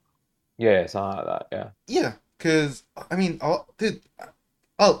ago. Yeah, something like that. Yeah. Yeah, because I mean, this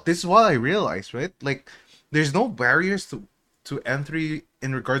is what I realized, right? Like, there's no barriers to entry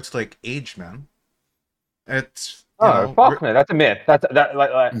in regards to like age, man. It's fuck no, that's a myth. That's that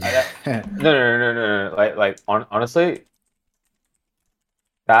like no. Honestly,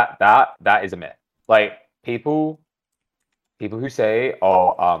 that is a myth. Like people who say,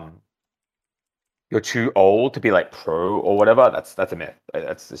 you're too old to be like pro or whatever. That's a myth.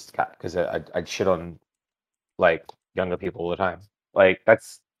 That's just cat, because I shit on like younger people all the time. Like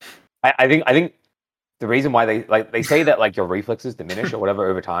that's I think the reason why they say that like your reflexes diminish or whatever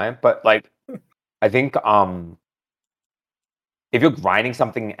over time, but like I think if you're grinding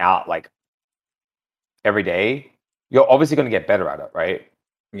something out like every day, you're obviously going to get better at it, right?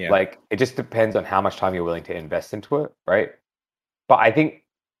 Yeah. Like it just depends on how much time you're willing to invest into it, right? But I think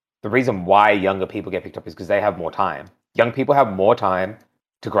the reason why younger people get picked up is because they have more time. Young people have more time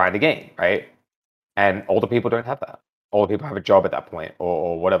to grind a game, right? And older people don't have that. Older people have a job at that point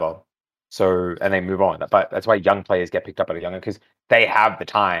or whatever. So and they move on. But that's why young players get picked up at a younger because they have the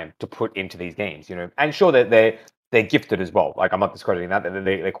time to put into these games, you know. And sure that they're gifted as well. Like I'm not discrediting that.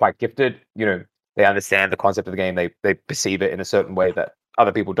 They're quite gifted, you know. They understand the concept of the game. They perceive it in a certain way that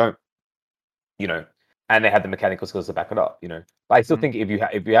other people don't, you know. And they have the mechanical skills to back it up, you know. But I still think if you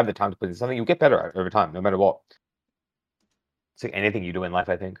have the time to put in something, you'll get better at it over time, no matter what. It's like anything you do in life,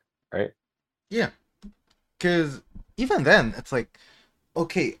 I think, right? Yeah. Because even then, it's like,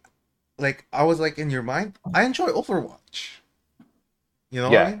 okay, like I was like in your mind, I enjoy Overwatch. You know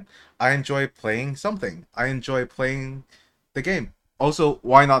what I mean? I enjoy playing something. I enjoy playing the game. Also,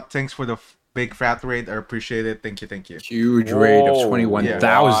 why not? Thanks for the big fat raid. I appreciate it. Thank you, thank you. Huge raid of Whoa.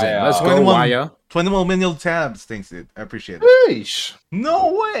 21,000. Yeah. Let's go, 21 Waya. 21 million tabs. Thanks, dude. I appreciate it. Sheesh.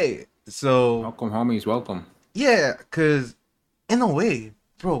 No way. So Welcome, homies. Welcome. yeah, because in a way,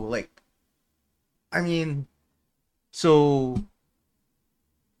 bro, like, I mean, so,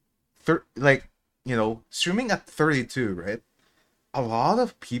 like, you know, streaming at 32, right? A lot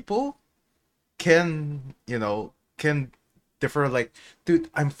of people can, you know, can differ. Like, dude,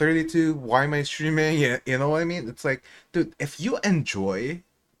 I'm 32. Why am I streaming? Yeah, you know what I mean? It's like, dude, if you enjoy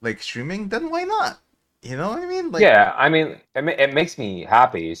like streaming, then why not? You know what I mean? Like, Yeah, I mean, it makes me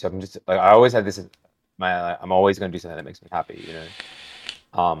happy. So I'm just like I always have this in I'm always going to do something that makes me happy, you know.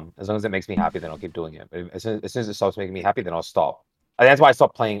 As long as it makes me happy, then I'll keep doing it. But as soon as it stops making me happy, then I'll stop. And that's why I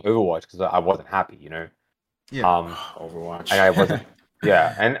stopped playing Overwatch because I wasn't happy, you know. yeah. Overwatch. And I wasn't.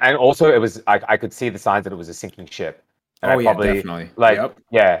 Yeah, and also it was I could see the signs that it was a sinking ship. And Oh, I yeah, probably definitely. like Yep.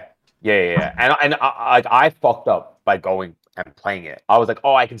 yeah. And I fucked up by going and playing it. I was like,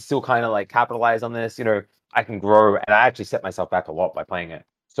 oh, I can still kind of like capitalize on this, you know. I can grow, and I actually set myself back a lot by playing it.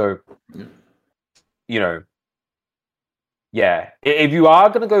 So, Yeah. you know, yeah. If you are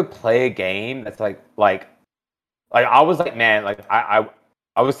gonna go play a game that's like I was like, man, like I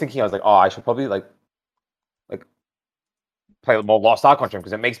was thinking, I was like, oh, I should probably like play more Lost Ark content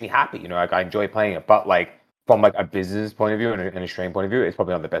because it makes me happy, you know, like I enjoy playing it. But like from like a business point of view and a stream point of view, it's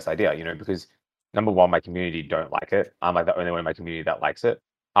probably not the best idea, you know, because number one, my community don't like it. I'm like the only one in my community that likes it.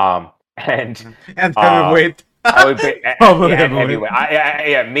 And And heavyweight. I would be Probably and heavyweight.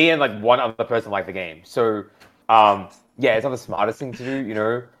 yeah, me and like one other person like the game. So yeah, it's not the smartest thing to do, you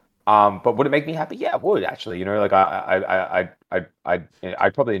know. But would it make me happy? Yeah, it would actually, you know, like I'd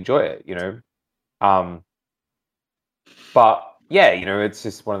probably enjoy it, you know. But yeah, you know, it's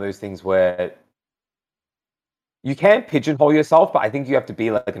just one of those things where you can pigeonhole yourself, but I think you have to be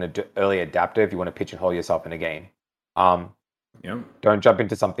like an early adapter if you want to pigeonhole yourself in a game. Yep. Don't jump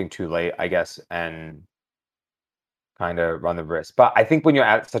into something too late, I guess, and kind of run the risk. But I think when you're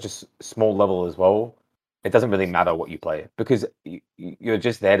at such a small level as well, it doesn't really matter what you play because you're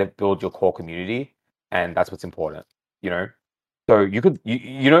just there to build your core community, and that's what's important, you know. So you could,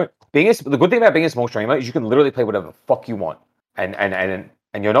 you know, the good thing about being a small streamer is you can literally play whatever the fuck you want, and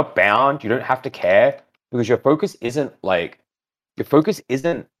you're not bound. You don't have to care because your focus isn't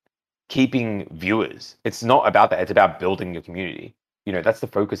keeping viewers. It's not about that. It's about building your community. You know, that's the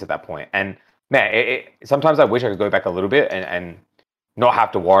focus at that point. And man, sometimes I wish I could go back a little bit and not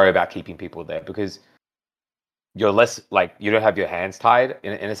have to worry about keeping people there because you're less like you don't have your hands tied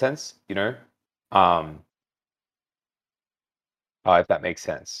in a sense, you know. If that makes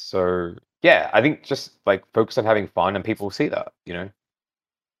sense. So yeah, I think just like focus on having fun and people see that, you know.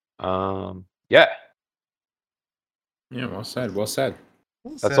 Yeah. Yeah, well said. Well said.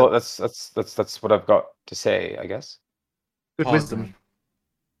 That's all that's what I've got to say, I guess. Good wisdom.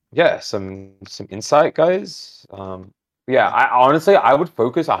 Yeah, some insight, guys. Yeah, I honestly I would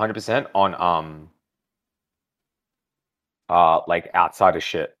focus 100% on like outside of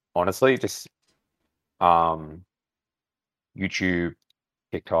shit. Honestly, just YouTube,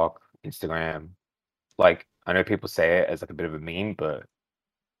 TikTok, Instagram. Like I know people say it as like a bit of a meme, but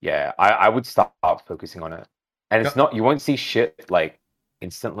yeah, I would start focusing on it. And it's not you won't see shit like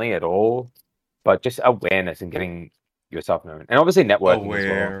instantly at all, but just awareness and getting yourself known. And obviously networking as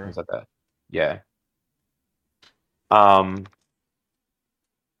well. Things like that. Yeah.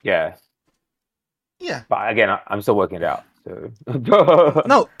 Yeah. Yeah. But again, I'm still working it out. So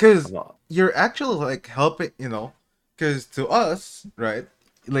No, because I'm not. you're actually like helping, you know, because to us, right?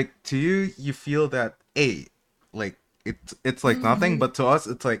 Like to you, you feel that A, like it's like nothing, but to us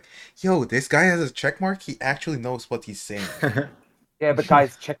it's like, yo, this guy has a check mark. He actually knows what he's saying. Yeah, but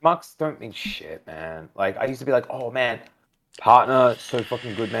guys, check marks don't mean shit, man. Like I used to be like, oh man, partner, so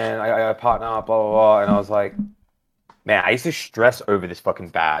fucking good, man. I got a partner, blah blah blah, and I was like, man, I used to stress over this fucking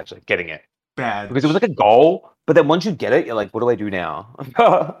badge, like getting it Bad. because it was like a goal. But then once you get it, you're like, what do I do now?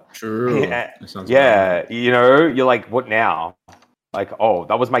 True. Yeah, That sounds yeah, you know, you're like, what now? Like, oh,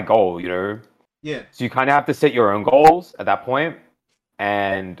 that was my goal, you know. Yeah. So you kind of have to set your own goals at that point,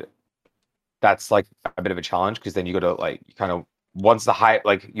 and that's like a bit of a challenge because then you got to like you kind of once the hype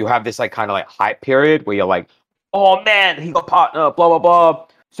like you have this like kind of like hype period where you're like, oh man, he got partner, blah blah blah,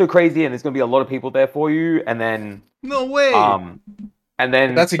 so crazy, and there's gonna be a lot of people there for you, and then No way. and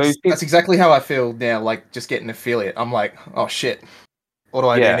then That's those people, that's exactly how I feel now. Like just getting affiliate, I'm like, oh shit, what do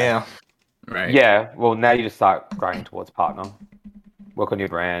I Yeah. do now? Right. yeah. Well, now you just start grinding towards partner, work on your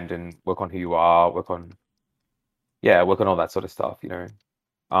brand and work on who you are, work on all that sort of stuff, you know.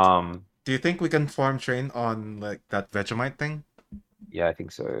 Do you think we can farm train on like that Vegemite thing? Yeah, I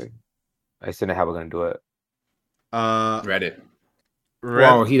think so. I just don't know how we're gonna do it. Reddit. Red,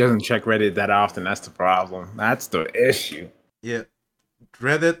 Well, he doesn't check Reddit that often. That's the problem. That's the issue. yeah,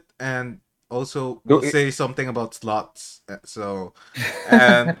 Reddit, and also No, we'll say something about slots. So,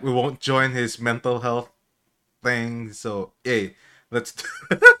 and we won't join his mental health thing. So, hey, let's.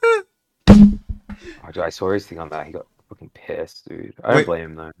 Oh, dude, I saw his thing on that. He got fucking pissed, dude. I don't Wait. blame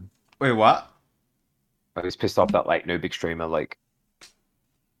him though. Wait, what? I was pissed off that like no big streamer like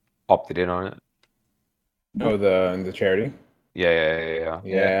opted in on it. Oh, the charity. Yeah.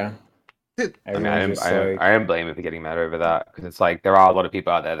 Yeah. Dude, I mean, Everyone's just like, I don't blame him for getting mad over that because it's like there are a lot of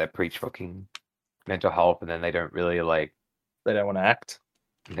people out there that preach fucking mental health and then they don't really like They don't want to act.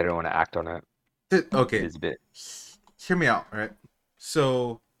 they don't want to act on it. dude, okay. It is a bit. Hear me out, right?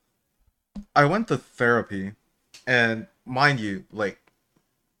 So, I went to therapy, and mind you, like,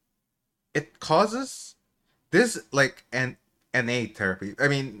 it causes this like an NA therapy. I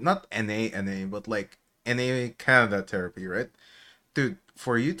mean, not NA, but like NA Canada therapy, right? Dude,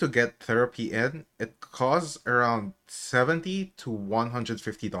 for you to get therapy in, it costs around $70 to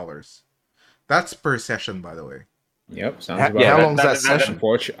 $150. That's per session, by the way. yep, sounds Yeah, about How right. long's that session?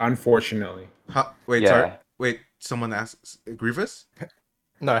 Unfortunately. Wait, Yeah. sorry. Wait, someone asked Grievous?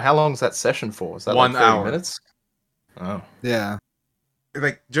 No, how long's that session for? Is that 1 like 30 hour. minutes? Oh. Yeah.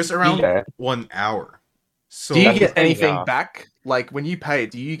 Like just around Yeah. 1 hour. So Do you That's get the thing, anything yeah. back? Like when you pay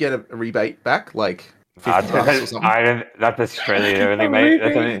it, do you get a rebate back? Like Uh, 50 bucks or something? That's Australia only, mate.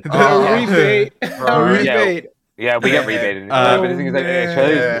 That's only, Oh. rebate. Bro, yeah. Rebate. Yeah, we get rebated. Oh, But the thing is, like, man.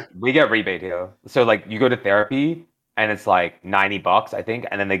 Australia, we get rebate here. So like, you go to therapy, and it's like $90, I think,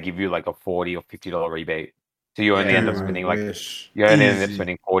 and then they give you like a $40 or $50 rebate. So you only end up Yeah. spending I like wish. you only end up Easy.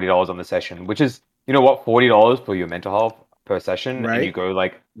 spending $40 on the session, which is you know what, $40 for your mental health per session, and you Right. go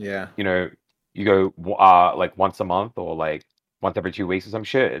like Yeah. you know you go like once a month or like once every 2 weeks or some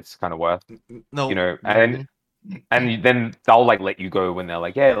shit. It's kind of worth no, you know, and then they'll like let you go when they're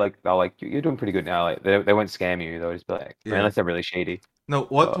like, yeah, like they're like, you're doing pretty good now. Like they won't scam you. They'll just be like, Yeah. unless they're really shady. no.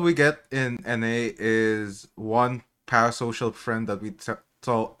 What Uh, we get in NA is one parasocial friend that we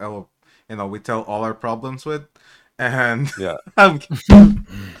tell, we tell all our problems with, and Yeah.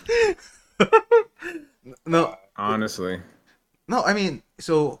 no, Honestly. no. I mean,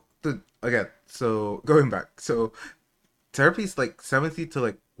 so again, so going back, so therapy is like $70 to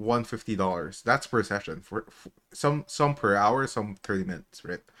like $150. That's per session for some per hour, some 30 minutes,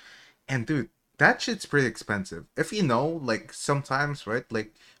 right? And dude, that shit's pretty expensive. If you know, like sometimes, right,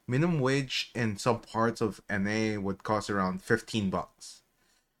 like minimum wage in some parts of NA would cost around $15.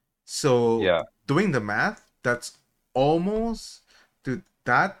 So Yeah. doing the math, that's almost, dude,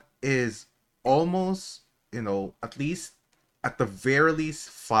 that is almost, at least at the very least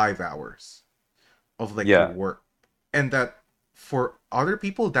 5 hours of like Yeah. your work. And that for other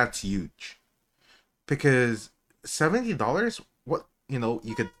people, that's huge. Because $70, what,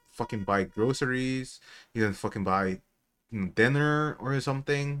 you could fucking buy groceries, you can fucking buy dinner or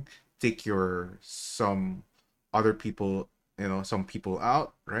something, take some other people, some people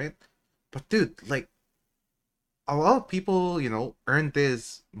out, right? But dude, like, a lot of people, earn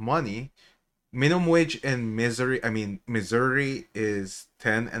this money. Minimum wage in Missouri is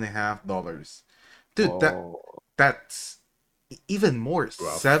 $10.50. Dude, that's even more.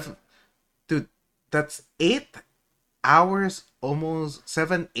 Rough. Dude, that's 8 hours, almost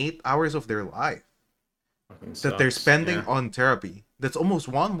 7-8 hours of their life Fucking that they're sucks. spending Yeah. on therapy. That's almost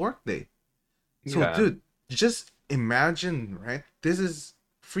one workday. So, Yeah. dude, just imagine, right? This is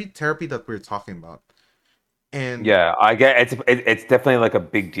free therapy that we're talking about. And Yeah, I get it's definitely like a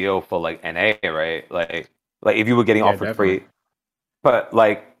big deal for like NA, right? Like if you were getting Yeah, offered definitely. free, but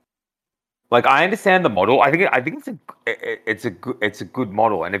like I understand the model. I think it's a good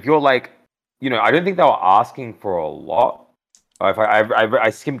model. And if you're like, I don't think they were asking for a lot. If I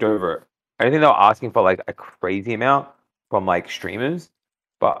skimmed over it, I don't think they were asking for like a crazy amount from like streamers.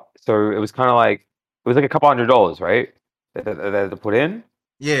 But so it was kind of like it was like a couple $100, right? That they had to put in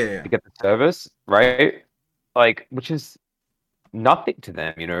yeah, to get the service, right? Like, which is nothing to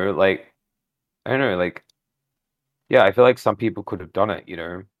them, like I don't know, like yeah, I feel like some people could have done it.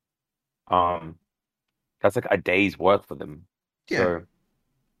 Um that's like a day's work for them. yeah. So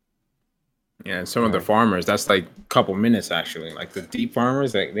Yeah, some of the yeah, farmers, that's like a couple minutes actually. Like the deep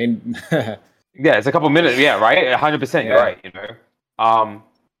farmers, like they. yeah, it's a couple minutes, yeah, right, 100%, you're Yeah. right.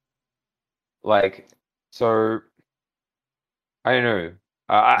 Like so I don't know.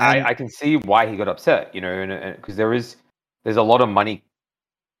 And I can see why he got upset, and because there's a lot of money.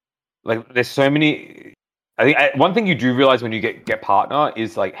 Like there's so many. I think one thing you do realize when you get partner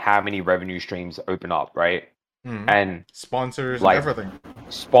is like how many revenue streams open up, right? Mhm. And Sponsors and like everything.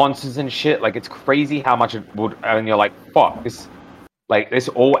 sponsors and shit. Like it's crazy how much it would, and you're like, fuck this. Like this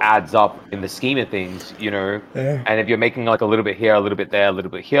all adds up in the scheme of things. Yeah. And if you're making like a little bit here, a little bit there, a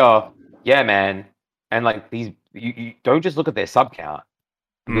little bit here, yeah, man. And like you don't just look at their sub count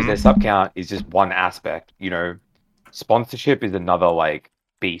because their Mhm. sub count is just one aspect. Sponsorship is another like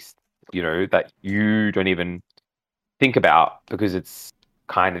beast, that you don't even think about because it's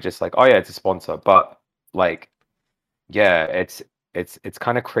kind of just like, oh yeah, it's a sponsor. But like, yeah, it's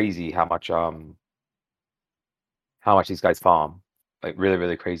kind of crazy how much these guys farm. Like really,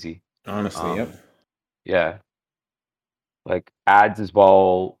 really crazy. Honestly, yep. Yeah. Like ads as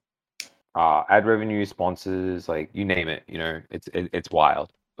well, ad revenue, sponsors, like you name it, it's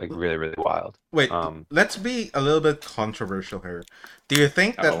wild. Like really, really wild. Wait, let's be a little bit controversial here. Do you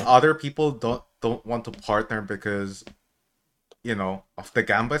think that Uh-oh. other people don't want to partner because of the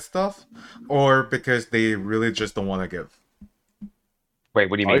Gamba stuff, or because they really just don't want to give?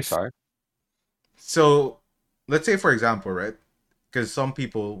 Wait, what do you mean? Sorry? So, let's say for example, right? Because some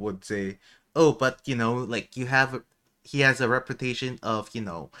people would say, "Oh, but like he has a reputation of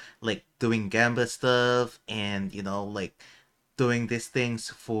like doing Gamba stuff and like doing these things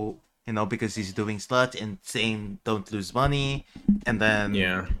for because he's doing sluts and saying don't lose money, and then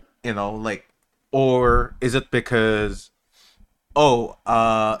Yeah. like, or is it because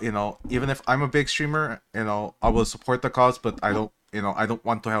even if I'm a big streamer, I will support the cause, but I don't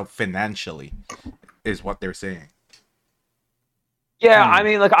want to help financially, is what they're saying. Yeah, I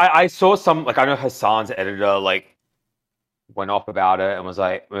mean, like I saw some, like I know Hassan's editor like went off about it and was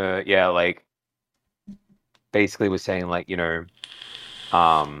like, yeah, like basically was saying like,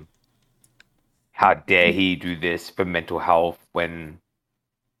 how dare he do this for mental health when,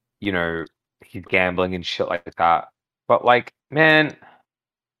 he's gambling and shit like that. But like, man,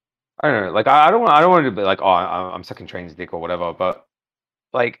 I don't know. Like, I don't want to be like, oh, I'm sucking Train's dick or whatever. But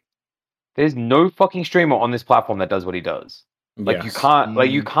like, there's no fucking streamer on this platform that does what he does. Like, Yes.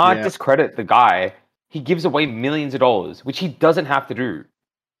 you can't yeah. discredit the guy. He gives away millions of dollars, which he doesn't have to do.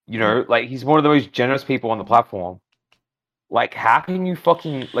 Like he's one of the most generous people on the platform. Like, how can you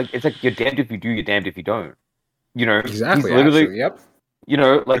fucking like? It's like you're damned if you do, you're damned if you don't. He's Exactly. literally, Actually,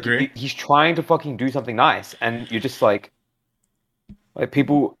 yep. like Agree. he's trying to fucking do something nice, and you're just like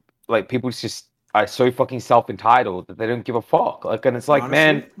people, just are so fucking self entitled that they don't give a fuck. Like, and it's like,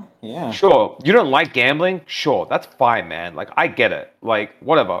 man, Yeah. sure, you don't like gambling, sure, that's fine, man. Like, I get it. Like,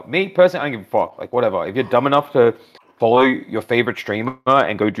 whatever. Me personally, I don't give a fuck. Like, whatever. If you're dumb enough to follow your favorite streamer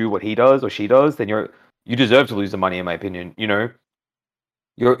and go do what he does or she does, then you deserve to lose the money, in my opinion. You're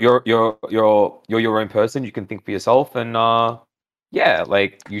your own person. You can think for yourself, and yeah,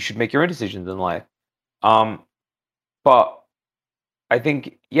 like you should make your own decisions in life. But I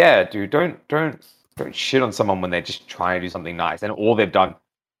think, yeah, dude, don't shit on someone when they're just trying to do something nice, and all they've done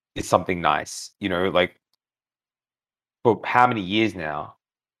is something nice. Like for how many years now?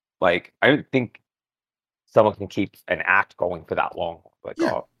 Like I don't think someone can keep an act going for that long. Like,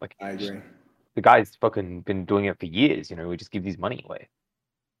 Yeah, oh, like I agree. the guy's fucking been doing it for years. We just give these money away.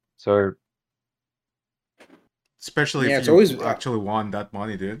 So especially Yeah, if it's you always actually want that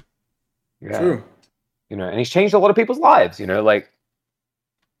money, dude. yeah, true. and he's changed a lot of people's lives. Like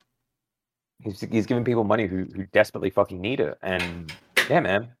he's giving people money who desperately fucking need it, and yeah,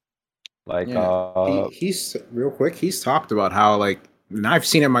 man. Like, Yeah. He's real quick. He's talked about how like, and I've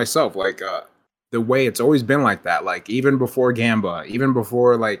seen it myself. Like, the way it's always been like that. Like even before Gamba, even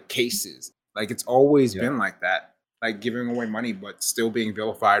before like cases, like it's always Yeah. been like that. Like giving away money, but still being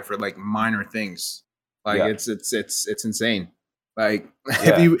vilified for like minor things. Like Yeah. it's insane. Like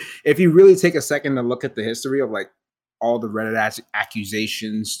Yeah. if you really take a second to look at the history of like all the Reddit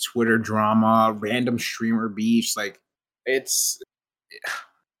accusations, Twitter drama, random streamer beefs, like it's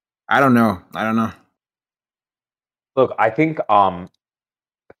I don't know. Look, I think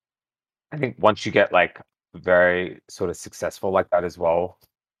once you get like very sort of successful like that as well,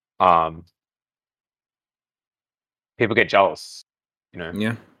 um, people get jealous, you know.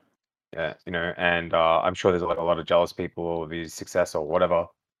 Yeah. Yeah, and I'm sure there's like a lot of jealous people of his success or whatever.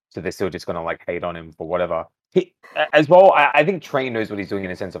 So they're still just gonna like hate on him for whatever. As well, I think Train knows what he's doing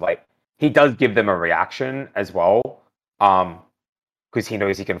in a sense of like he does give them a reaction as well, because he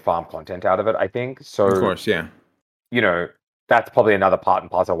knows he can farm content out of it. I think so. Of course, yeah. That's probably another part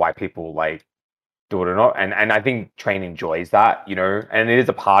and parcel of why people like do it or not. And I think Train enjoys that, and it is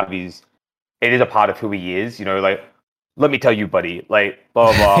a part of who he is, like, let me tell you, buddy, like,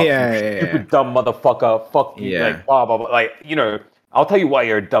 blah, blah, Yeah. stupid dumb motherfucker, fuck you, Yeah. like, blah, blah, blah, like, I'll tell you why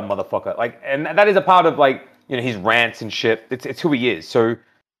you're a dumb motherfucker. Like, and that is a part of, like, his rants and shit. It's who he is. So,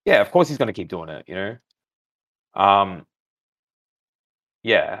 yeah, of course he's going to keep doing it,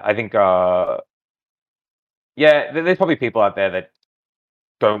 Yeah, I think, there's probably people out there that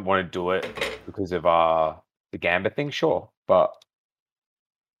don't want to do it because of the Gamba thing, sure, but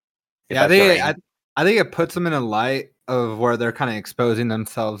if Yeah, that's your aim- I think it puts them in a light of where they're kind of exposing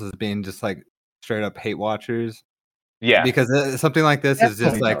themselves as being just like straight up hate watchers. yeah, Because something like this is just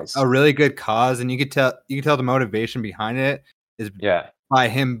Definitely like does. a really good cause, and you could tell the motivation behind it is yeah, by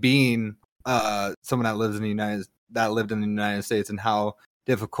him being someone that lived in the United States, and how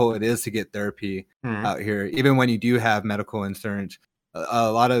difficult it is to get therapy Mhm. out here. Even when you do have medical insurance,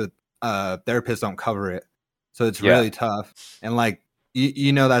 a lot of therapists don't cover it, so it's Yeah. really tough. And like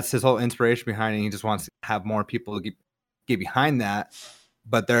that's his whole inspiration behind it. He just wants to have more people to get behind that,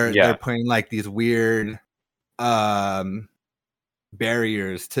 but they're putting like these weird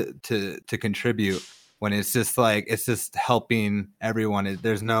barriers to contribute, when it's just helping everyone. I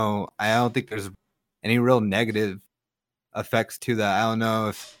don't think there's any real negative effects to that. I don't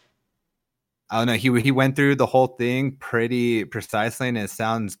know. He went through the whole thing pretty precisely, and it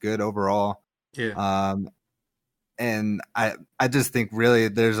sounds good overall. Yeah. And I just think really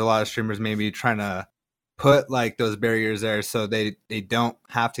there's a lot of streamers maybe trying to put like those barriers there so they don't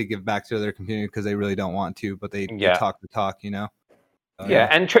have to give back to their community because they really don't want to, but they talk the talk, Yeah,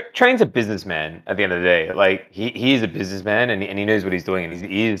 and Train's a businessman at the end of the day. Like he is a businessman, and he knows what he's doing, and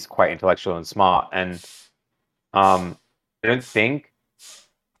he is quite intellectual and smart. And I don't think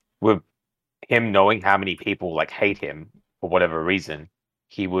with him knowing how many people like hate him for whatever reason,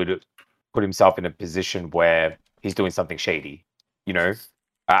 he would put himself in a position where he's doing something shady.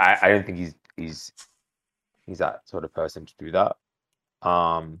 I don't think he's that sort of person to do that.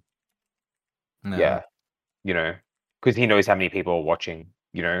 No. Yeah, because he knows how many people are watching,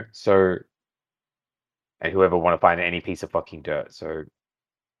 so, and whoever want to find any piece of fucking dirt. So,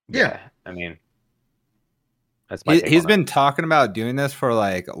 Yeah. I mean, that's my take he's on been talking about doing this for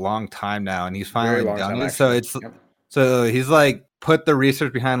like a long time now, and he's finally long done time, it. So actually. it's so he's like put the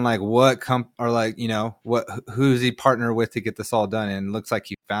research behind like what or like who's he partnered with to get this all done, and it looks like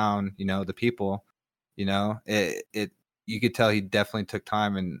he found the people. It you could tell he definitely took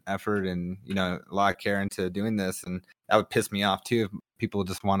time and effort and a lot of care into doing this, and that would piss me off too if people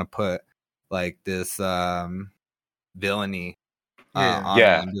just want to put like this villainy on it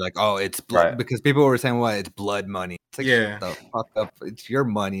and be like, oh, it's blood, Right. because people were saying, what, it's blood money. It's like, Yeah. shut the fuck up. It's your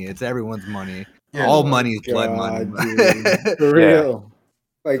money. It's everyone's money. Yeah. All Oh my money is blood money. God, dude. For Yeah. real.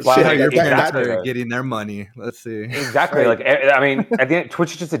 Like, Wow, See shit, how like, your that- parents exactly. are getting their money. Let's see. Exactly. Right. Like, I mean, at the end,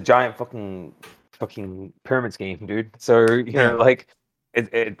 Twitch is just a giant fucking pyramid scheme, dude. So like,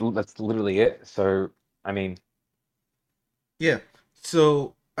 that's literally it. So I mean, Yeah.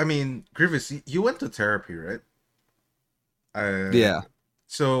 So, I mean, Grievous, you went to therapy, right? Yeah.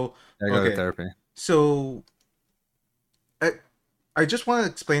 So, I go to okay. therapy. So, I just want to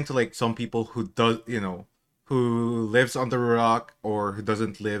explain to like some people who who lives under a rock or who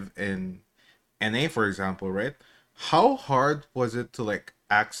doesn't live in NA, for example, right? How hard was it to like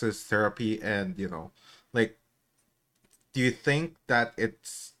access therapy, and like, do you think that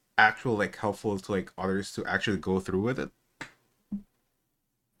it's actual like helpful to like others to actually go through with it?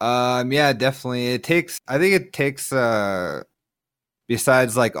 Yeah, definitely. I think it takes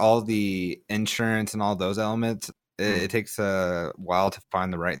besides like all the insurance and all those elements, it takes a while to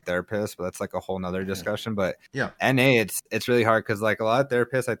find the right therapist, but that's like a whole nother discussion. But Yeah. NA, it's really hard because like a lot of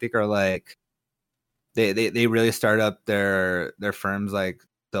therapists I think are like they really start up their firms like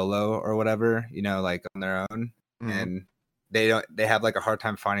solo or whatever, like on their own, Mhm. and they have like a hard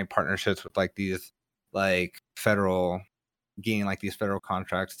time finding partnerships with like these like getting like these federal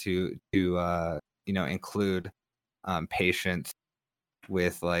contracts to include patients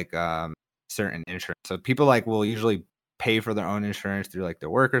with like certain insurance. So people like will usually pay for their own insurance through like their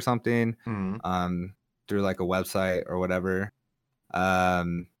work or something, through like a website or whatever.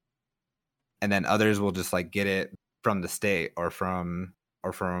 And then others will just like get it from the state or from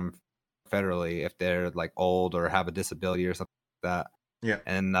federally if they're like old or have a disability or something like that. Yeah.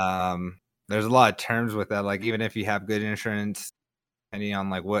 And there's a lot of terms with that. Like even if you have good insurance, depending on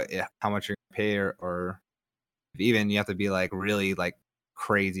like how much you're gonna pay, or even you have to be like really like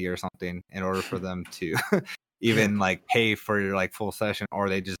crazy or something in order for them to even like pay for your like full session, or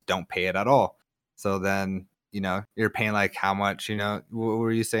they just don't pay it at all. So then you're paying like how much? What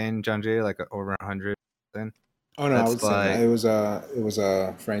were you saying, John Jay? Like over 100? Then Oh no, I was saying it was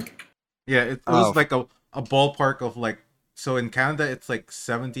Frank. Yeah, it was like a ballpark of like, so in Canada it's like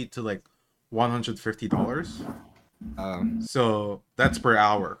 $70 to like $150. So that's per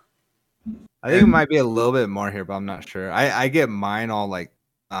hour. I think it might be a little bit more here, but I'm not sure. I get mine all like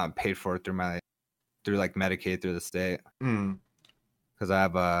paid for through like Medicaid through the state because I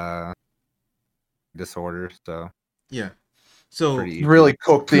have a disorder. So yeah, so really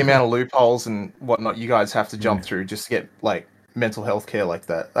cook the amount of loopholes and whatnot you guys have to jump through just to get like mental health care like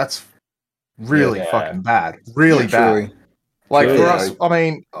that. That's really fucking bad. Really bad. Truly. Like Truly, for us, I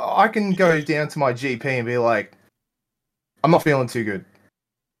mean, I can go down to my GP and be like, I'm not feeling too good.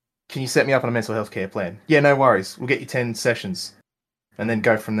 Can you set me up on a mental health care plan? Yeah, no worries. We'll get you 10 sessions and then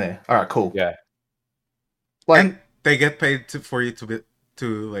go from there. All right, cool. Yeah. Like, and they get paid for you to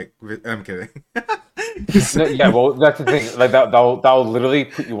like. I'm kidding. No, yeah, well, that's the thing. Like they'll literally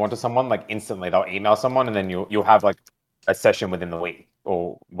put you onto someone like instantly. They'll email someone, and then you'll have like a session within the week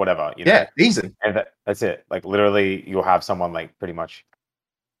or whatever. yeah, easy. And that's it. Like literally, you'll have someone like pretty much.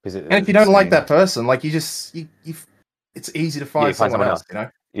 And if you don't like that person, like you just it's easy to find someone else.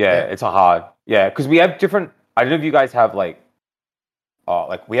 Yeah, it's not hard. Yeah, because we have different. I don't know if you guys have like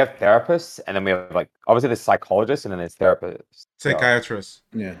we have therapists, and then we have like obviously there's psychologists, and then there's therapists, Psychiatrists.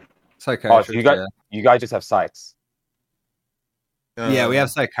 Yeah, psychiatrists. So you guys just have psychs. Yeah, we have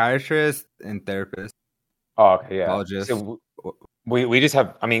psychiatrists and therapists. Oh, okay, yeah. Psychologists. So we just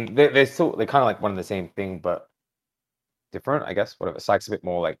have. I mean, they're kind of like one and the same thing, but different, I guess. Whatever. Psych's a bit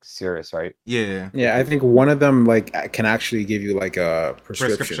more like serious, right? Yeah. Yeah, I think one of them like can actually give you like a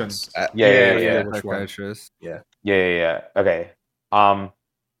prescription. Yeah. Psychiatrist. Yeah. Okay. So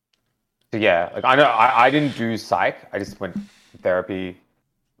yeah, like I know I didn't do psych. I just went to therapy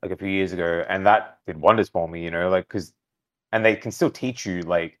like a few years ago, and that did wonders for me. Like and they can still teach you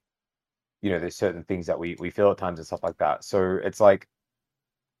like, there's certain things that we feel at times and stuff like that. So it's like,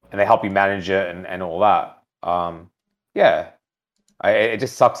 and they help you manage it and all that. Yeah, it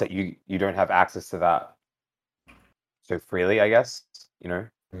just sucks that you don't have access to that so freely, I guess. Yeah.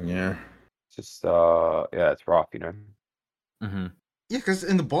 It's just yeah, it's rough. Mm-hmm. Yeah, because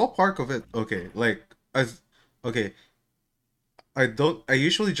in the ballpark of it, I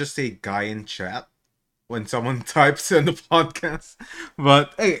usually just say guy in chat when someone types in the podcast.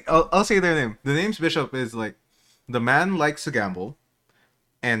 But hey, I'll say their name. The name's Bishop is like, the man likes to gamble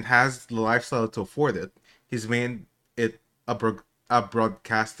and has the lifestyle to afford it. He's made it a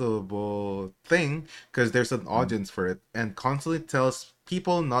broadcastable thing because there's an audience for it, and constantly tells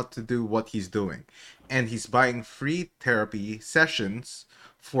people not to do what he's doing. And he's buying free therapy sessions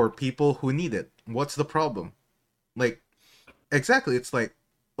for people who need it. What's the problem? Like, exactly, it's like,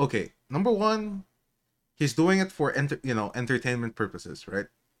 okay, number one, he's doing it for entertainment purposes, right?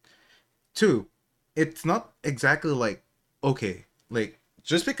 Two, it's not exactly like, okay, like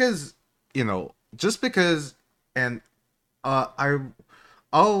just because, and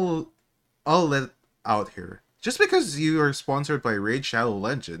I'll let it out here. Just because you are sponsored by Raid Shadow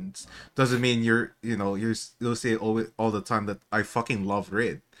Legends doesn't mean you'll say all the time that I fucking love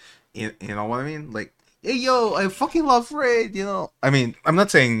Raid. You know what I mean? Like, hey yo, I fucking love Raid. I mean, I'm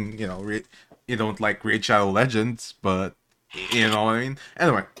not saying Raid, you don't like Raid Shadow Legends, but you know what I mean.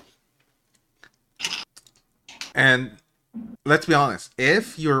 Anyway, and let's be honest,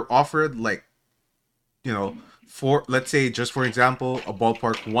 if you're offered like, for let's say just for example, a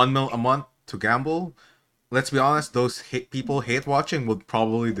ballpark 1 mil a month to gamble. Let's be honest, those people hate watching would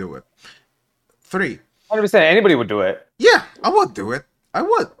probably do it. 3. 100%, anybody would do it. Yeah, I would do it. I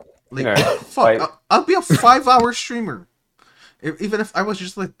would. Like, fuck, I'll be a 5-hour streamer. Even if I was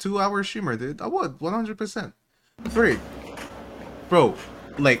just like 2-hour streamer, dude, I would 100%. 3, bro.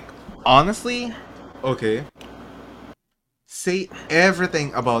 Like, honestly, okay. Say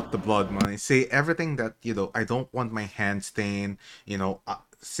everything about the blood money. Say everything that I don't want my hand stained.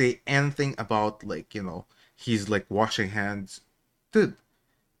 say anything about like, he's like washing hands. Dude,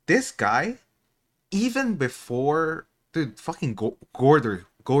 this guy, even before, dude, fucking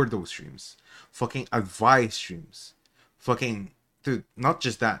Gordo streams, fucking advice streams, fucking, dude, not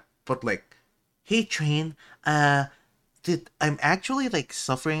just that, but like, hey Train, dude, I'm actually like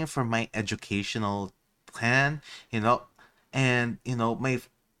suffering from my educational plan, you know, and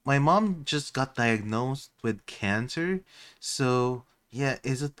my mom just got diagnosed with cancer, so yeah,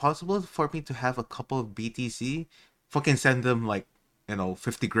 is it possible for me to have a couple of BTC? Fucking send them like,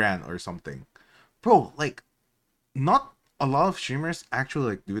 50 grand or something. Bro, like, not a lot of streamers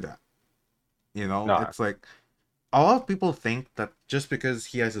actually like do that. No. It's like a lot of people think that just because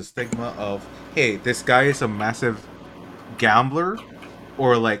he has a stigma of, hey, this guy is a massive gambler,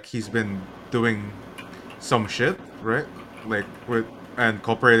 or like he's been doing some shit, right? Like with and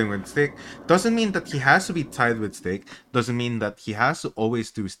cooperating with stake, doesn't mean that he has to be tied with stake. Doesn't mean that he has to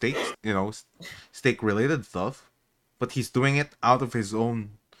always do stakes, stake related stuff. But he's doing it out of his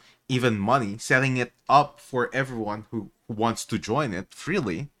own even money, setting it up for everyone who wants to join it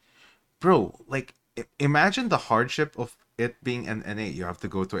freely. Bro, like, imagine the hardship of it being an NA. You have to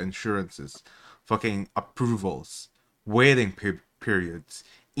go to insurances, fucking approvals, waiting periods.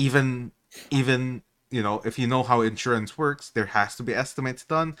 Even if you know how insurance works, there has to be estimates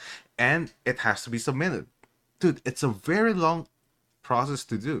done, and it has to be submitted. Dude, it's a very long process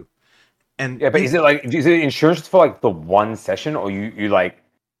to do. And Yeah, but is it insurance for like the one session, or you like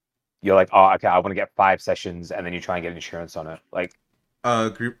you're like, oh, okay, I want to get 5 sessions, and then you try and get insurance on it, like.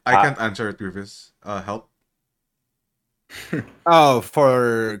 group, I can't answer it, Grievous. Help. Oh,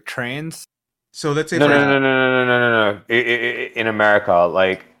 for trains? So let's say No. In America,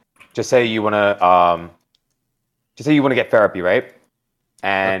 like, just say you want to get therapy, right?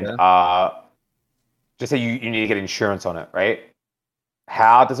 And Okay. just say you need to get insurance on it, right?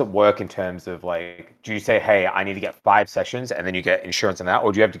 How does it work in terms of like, do you say, hey, I need to get 5 sessions, and then you get insurance on that,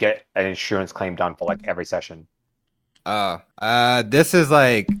 or do you have to get an insurance claim done for like every session? This is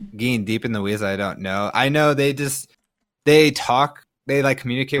like getting deep in the weeds. I don't know. I know they like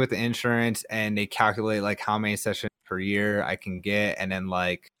communicate with the insurance, and they calculate like how many sessions per year I can get, and then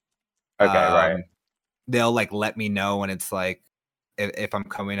like, Okay, right. they'll like let me know when it's like if I'm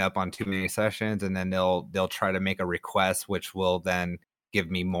coming up on too many sessions, and then they'll try to make a request, which will then give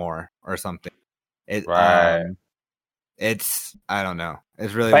me more or something. Right. It's I don't know.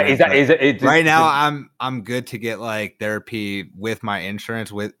 It's really But weird. is it Right now I'm good to get like therapy with my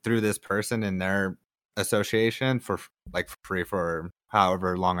insurance through this person and their association for free for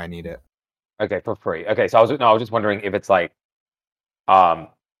however long I need it. Okay, for free. Okay, so I was just wondering if it's like,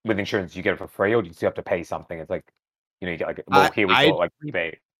 with insurance you get it for free, or do you still have to pay something? It's like, you get like, well, here we call it like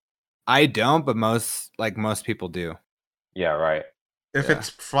rebate. I don't, but most people do. Yeah, right. If Yeah.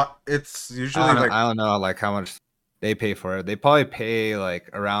 it's usually I don't know like how much they pay for it. They probably pay like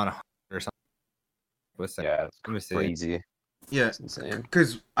around 100 or something. Yeah, it's crazy. Yeah, It's insane.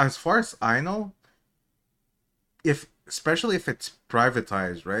 because as far as I know, especially if it's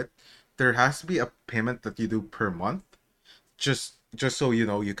privatized, right, there has to be a payment that you do per month, just so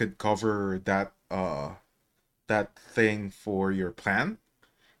you could cover that thing for your plan,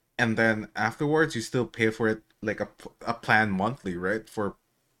 and then afterwards you still pay for it like a plan monthly, right, for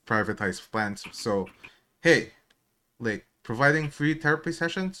privatized plans. So hey, like, providing free therapy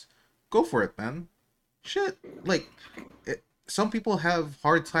sessions, go for it, man. Shit, like, some people have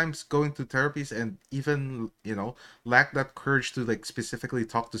hard times going to therapies and even lack that courage to like specifically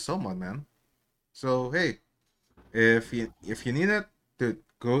talk to someone, man. So hey, if you need it, dude,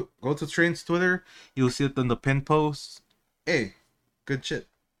 go to Train's Twitter. You'll see it in the pin post. Hey, good shit.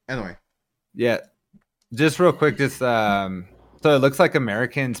 Anyway, yeah, just real quick, so it looks like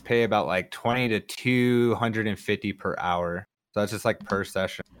Americans pay about like 20 to 250 per hour. So that's just like per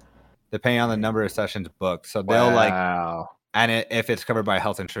session, depending on the number of sessions booked. So they'll if it's covered by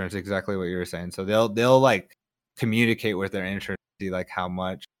health insurance, exactly what you were saying. So they'll like communicate with their insurance to see like how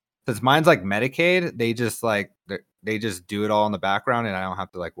much. Since mine's like Medicaid, they just do it all in the background, and I don't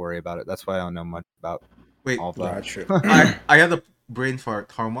have to like worry about it. That's why I don't know much about all that. Gotcha. I had a brain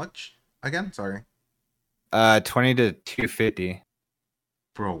fart. How much again? Sorry. 20 to 250.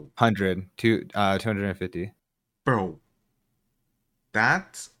 Bro. 100 to 250. Bro.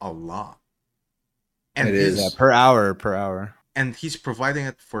 That's a lot. And it is. Yeah, per hour. And he's providing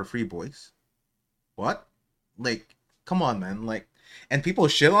it for free, boys. What? Like, come on, man. Like, and people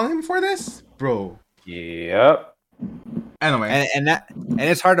shit on him for this? Bro. Yep. Anyway. And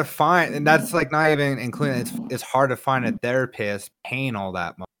it's hard to find, and that's like not even including it's hard to find a therapist paying all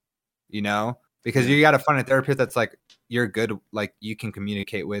that money. because you got to find a therapist that's like you're good, like you can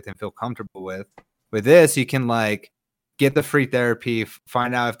communicate with and feel comfortable with. With this, you can like get the free therapy,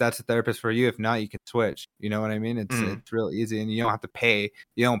 find out if that's a therapist for you. If not, you can switch. You know what I mean? It's real easy, and you don't have to pay.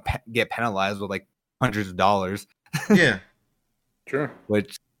 You don't get penalized with like hundreds of dollars. Yeah. Sure.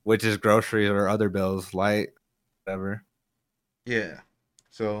 which is groceries or other bills, light, whatever. Yeah.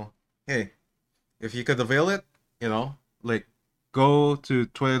 So, hey, if you could avail it, like go to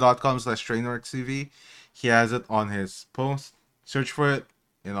twitter.com/Trainwreckstv. He has it on his post. Search for it,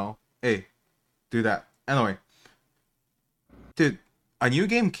 Hey, do that. Anyway. Dude, a new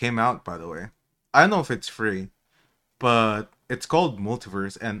game came out, by the way. I don't know if it's free, but it's called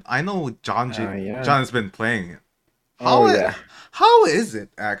Multiverse, and I know John has been playing it. How is it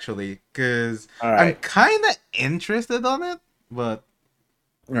actually? Because I'm kind of interested on it, but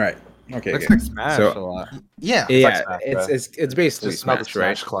all right, okay, looks like Smash a lot. Yeah, it's basically Smash,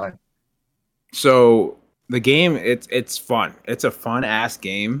 right? Client. So the game, it's fun. It's a fun ass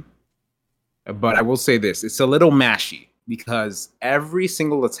game, but I will say this: it's a little mashy because every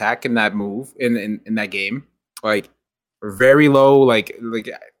single attack in that move in that game, like very low, like.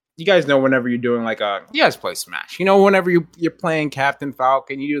 You guys know whenever you're doing you guys play Smash. Whenever you're playing Captain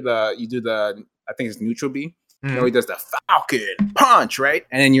Falcon, you do the I think it's neutral B. He does the Falcon punch, right?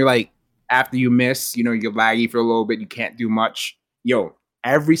 And then you're like, after you miss, you're laggy for a little bit, you can't do much.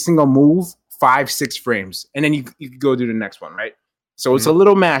 Every single move, 5-6 frames, and then you go do the next one, right? So it's a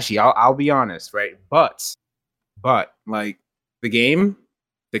little mashy. I'll be honest, right? But like the game.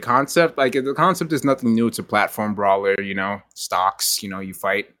 The concept is nothing new. It's a platform brawler, stocks, you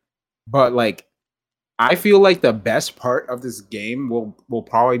fight. But I feel like the best part of this game will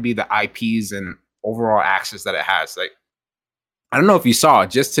probably be the IPs and overall access that it has. Like, I don't know if you saw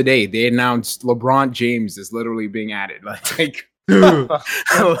just today, they announced LeBron James is literally being added. Like Dude,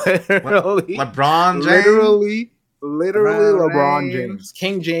 literally, LeBron James, literally LeBron James.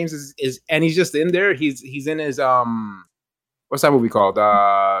 King James is and he's just in there. He's in his what's that movie called?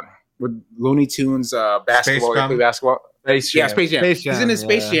 With Looney Tunes basketball. They play basketball. Space Jam. He's in his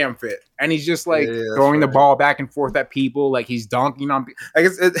Space Jam fit, and he's just throwing the ball back and forth at people, like he's dunking on.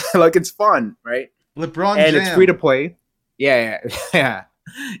 It's fun, right? LeBron and Jam. It's free to play. Yeah.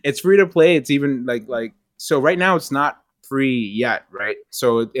 It's free to play. It's even like so. Right now, it's not free yet, right?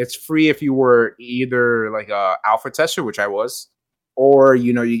 So it's free if you were either like a alpha tester, which I was, or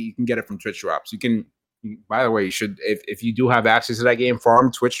you can get it from Twitch drops. You can. By the way, you should if you do have access to that game,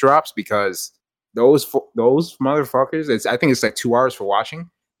 farm Twitch drops because those motherfuckers. I think it's like 2 hours for watching.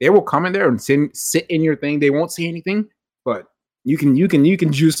 They will come in there and sit in your thing. They won't say anything, but you can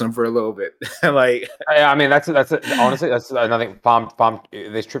juice them for a little bit. I mean that's honestly that's another thing. Farm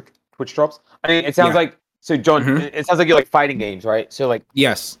this Twitch drops. I mean it sounds like so John. It sounds like you like fighting games, right? So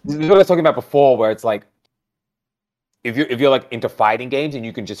yes, this is what I was talking about before, where it's like. If you're like into fighting games and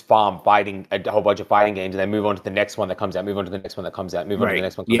you can just farm fighting a whole bunch of fighting games and then move on to the next one that comes out, move on to the next one that comes out, move on to the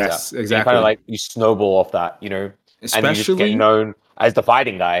next one that comes out. Yes, exactly. Kind of like you snowball off that, Especially, and you just get known as the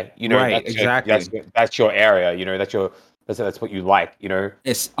fighting guy, Right, exactly. That's your area, that's what you like,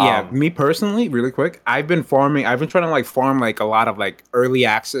 It's me personally, really quick. I've been trying to farm a lot of early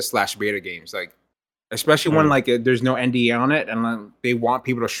access / beta games, especially when there's no NDA on it and they want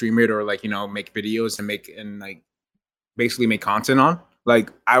people to stream it or make videos and basically make content on.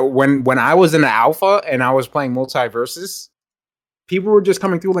 When I was in the alpha and I was playing multiverses, people were just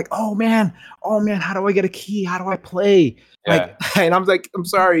coming through oh man, how do I get a key? How do I play? Yeah. And I'm like, I'm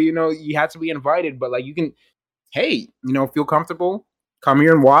sorry, you had to be invited, but you can, hey, feel comfortable, come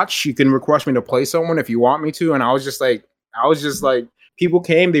here and watch. You can request me to play someone if you want me to. And I was just like, people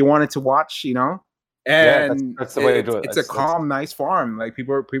came, they wanted to watch, and that's the way to do it. It's a calm, nice farm.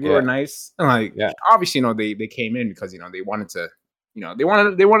 People are nice. And obviously, they came in because they wanted to, they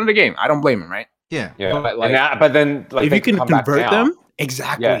wanted the game. I don't blame them, right? Yeah. But then if you can convert them,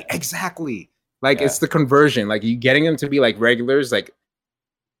 exactly. It's the conversion. You getting them to be regulars.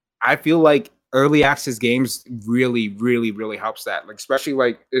 I feel like early access games really, really, really helps that.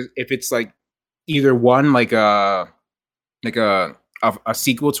 Especially if it's either one a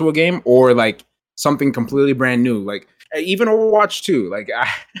sequel to a game or something completely brand new, even Overwatch 2. You're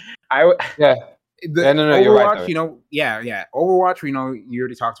right. Overwatch, you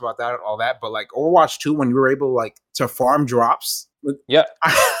already talked about that, all that, but Overwatch 2, when you were able to farm drops, I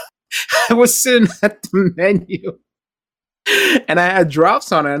was sitting at the menu and I had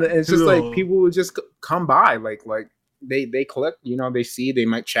drops on it, and it's just people would just come by, they click, they see, they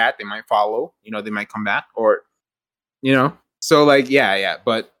might chat, they might follow, they might come back, or so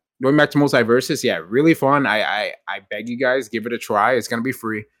but going back to multiverses, really fun. I beg you guys, give it a try. It's gonna be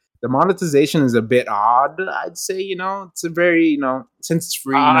free. the monetization is a bit odd. I'd say, it's a very, since it's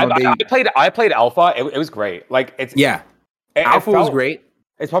free, I played Alpha. It was great. Like Alpha was great.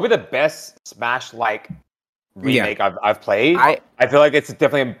 It's probably the best Smash like remake I've played. I feel like it's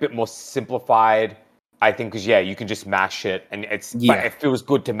definitely a bit more simplified. I think because you can just mash it, and but it feels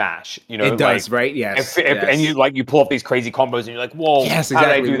good to mash. It does, right? Yes, and you pull off these crazy combos, and you're like, whoa, yes, how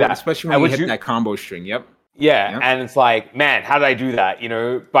exactly. did I do that? Especially when you hit that combo string. Yep. Yeah, and it's like, man, how did I do that?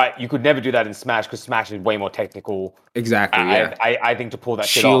 But you could never do that in Smash because Smash is way more technical. Exactly. I think to pull that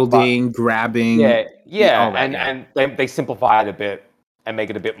shielding, shit off, grabbing. And they simplify it a bit and make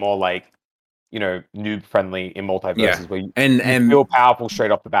it a bit more like, noob friendly in multiverses where you feel powerful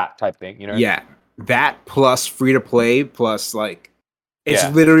straight off the bat type thing. Yeah, that plus free to play plus like it's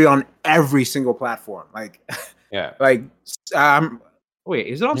literally on every single platform. Like Wait,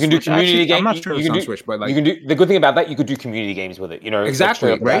 is it on Switch? Do community games. I'm not sure if it's on Switch, but like you can do the good thing about that. You could do community games with it.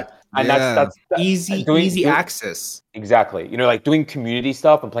 Exactly, right? And that's easy access. Exactly. Like doing community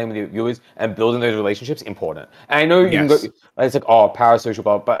stuff and playing with your viewers and building those relationships important. And I know you can go. It's like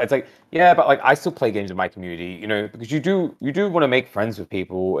parasocial, but it's like but like I still play games in my community. Because you do want to make friends with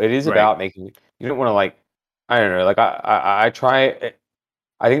people. It is about making. You don't want to like. I don't know. Like I try.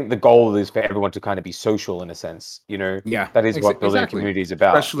 I think the goal is for everyone to kind of be social in a sense, Yeah, that is what building a community is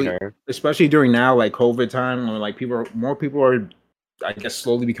about. Especially during now, like COVID time, when like more people are, I guess,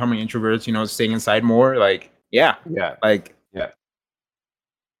 slowly becoming introverts. Staying inside more. Like, I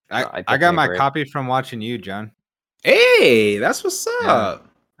got my copy from watching you, John. Hey, that's what's up.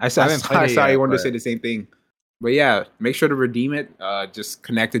 I saw you wanted to say the same thing, but make sure to redeem it. Just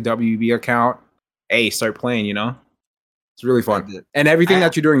connect the WB account. Hey, start playing. It's really fun. And everything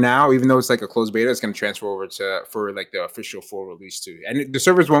that you're doing now, even though it's like a closed beta, it's going to transfer over for like the official full release too. And the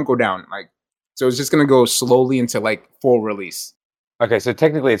servers won't go down. Like, so it's just going to go slowly into like full release. Okay, so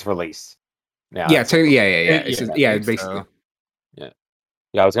technically it's released now. Yeah, technically, basically. So.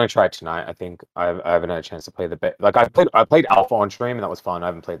 Yeah, I was going to try it tonight. I think I haven't had a chance to play the beta. Like I played alpha on stream and that was fun. I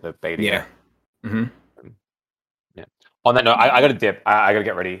haven't played the beta yet. Mm-hmm. Yeah. On that note, I got to dip. I got to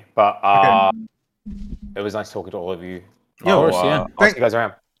get ready. But it was nice talking to all of you. Yo, I'll see you guys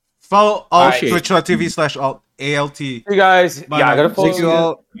around. Follow twitch.tv/alt. You guys, Bye, I gotta man.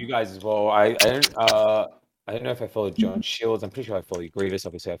 follow you guys as well. I don't know if I followed John Shields. I'm pretty sure I follow you. Grievous,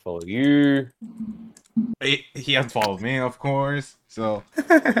 obviously I follow you. He unfollowed me, of course. So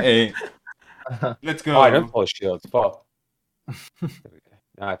hey, let's go. Oh, I don't follow Shields. Follow.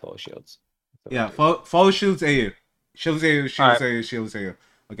 Now I follow Shields. Follow Shields AU. Shields AU.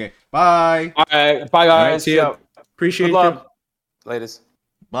 Okay, bye. All right, bye guys. See ya. Appreciate it. Latest.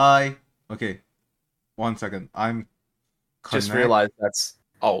 Bye. Okay. 1 second. I'm just realized that's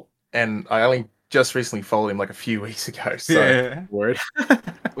and I only just recently followed him like a few weeks ago. So word.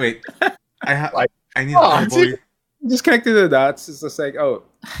 Wait. I need to dude, just connected the dots. It's just like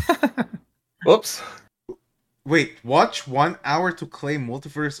whoops. Wait, watch 1 hour to claim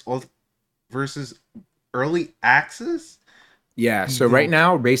multiverse versus early access? Yeah, so right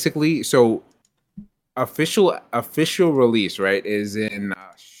now, basically, official release, right, is in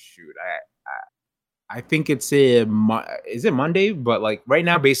I think it's is it Monday? But like right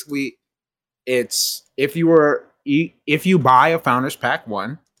now, basically, it's if you buy a Founders Pack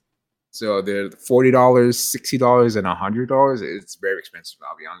 1, so they're $40, $60, and $100. It's very expensive,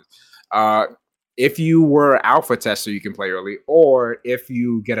 I'll be honest. If you were alpha tester, you can play early, or if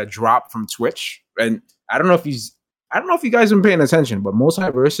you get a drop from Twitch, and I don't know if you guys have been paying attention, but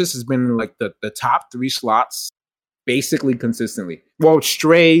Multiversus has been like the top 3 slots basically consistently. Well,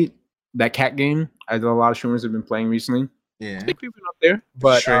 Stray, that cat game, as a lot of streamers have been playing recently. Yeah, I think we've been up there,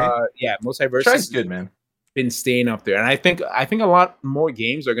 but Multiversus Stray's good, man. Been staying up there, and I think a lot more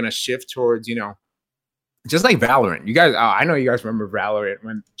games are gonna shift towards just like Valorant. You guys, I know you guys remember Valorant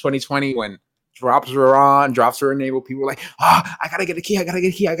when 2020 when drops were enabled. People were like, I gotta get a key.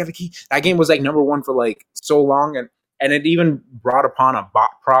 That game was like #1 for like so long, and it even brought upon a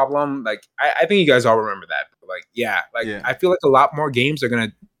bot problem. Like I think you guys all remember that. But I feel like a lot more games are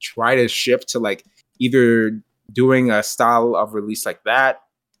gonna try to shift to like either doing a style of release like that,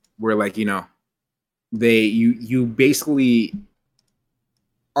 where like you basically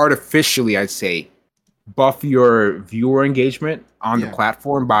artificially, I'd say, buff your viewer engagement on the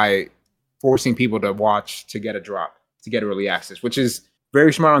platform by forcing people to watch to get a drop, to get early access, which is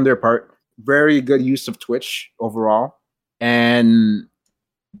very smart on their part. Very good use of Twitch overall. And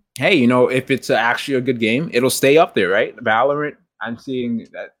hey, if it's actually a good game, it'll stay up there, right? Valorant, I'm seeing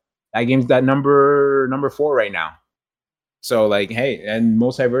that game's that number 4 right now. So like, hey, and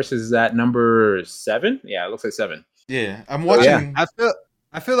Multiverse is at number 7. Yeah, it looks like 7. Yeah, I'm watching. I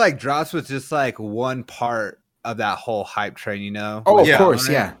I feel like drops was just like one part of that whole hype train, you know? Oh, Like, of course,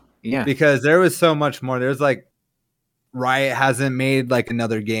 Valorant. yeah. Because there was so much more. There's like Riot hasn't made like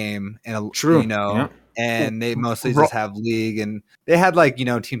another game in a True. you know, Yeah. and they mostly Ro- just have League, and they had like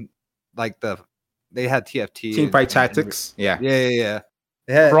team like they had TFT Team fight and- tactics. Yeah. Yeah.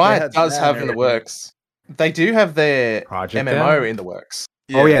 They Riot had does that have and in the everything. works. They do have their Project MMO M? in the works.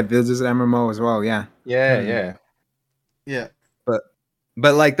 Oh yeah, there's this MMO as well. Yeah. Yeah. Yeah.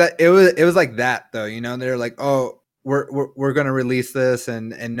 But like that, it was like that though. They're like, oh, we're gonna release this,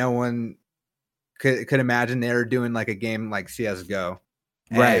 and no one could imagine they're doing like a game like CS:GO.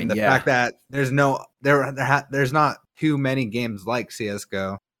 Right, And the yeah. fact that there's not too many games like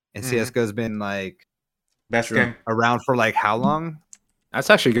CS:GO, and Mhm. CS:GO's been like Best True. game. around for like how long? That's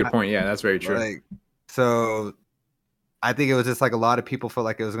actually a good point. Yeah, that's very true. Like, so I think it was just like a lot of people felt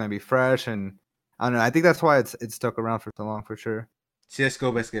like it was going to be fresh, and I don't know. I think that's why it's stuck around for so long for sure.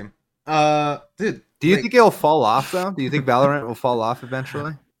 CS:GO best game. Dude. Do you like, think it'll fall off though? Do you think Valorant will fall off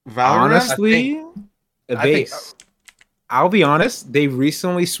eventually? Valorant? Honestly, I think I'll be honest. They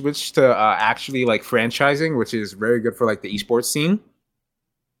recently switched to actually like franchising, which is very good for like the esports scene.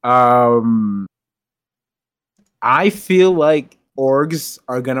 I feel like orgs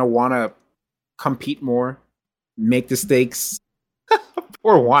are gonna want to compete more, make the stakes,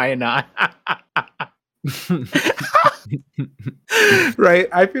 or why not? Right?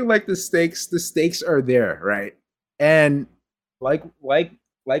 I feel like the stakes are there, right? And like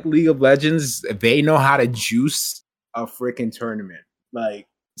League of Legends, they know how to juice a freaking tournament. Like,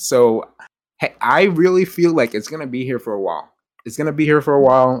 so hey, I really feel like it's gonna be here for a while. It's gonna be here for a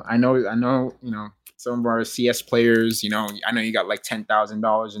while. I know, some of our CS players, I know you got like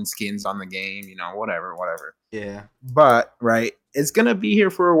 $10,000 in skins on the game, whatever. Yeah. But right, it's gonna be here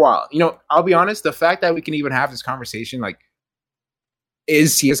for a while. I'll be honest, the fact that we can even have this conversation, like,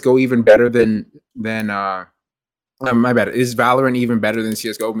 is CS:GO even better than my bad, is Valorant even better than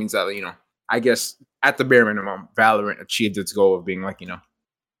CS:GO, means that, I guess at the bare minimum, Valorant achieved its goal of being like,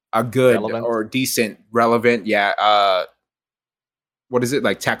 a good Relevant. or decent, relevant, what is it,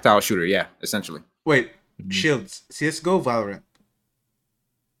 like tactile shooter, essentially. Wait. Shields. CS:GO, Valorant.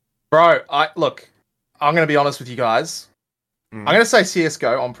 Bro, I'm gonna be honest with you guys. Mhm. I'm gonna say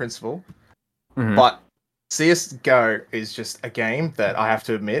CS:GO on principle, Mhm. but CS:GO is just a game that I have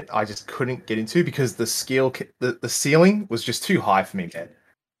to admit I just couldn't get into because the ceiling was just too high for me, man.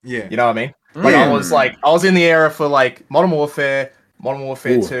 Yeah. You know what I mean? Like I was in the era for like Modern Warfare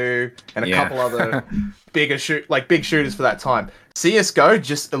Ooh. 2, and a Yeah. couple other big shooters for that time. CS:GO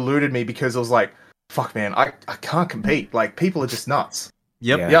just eluded me because I was like, fuck man, I can't compete. Like people are just nuts.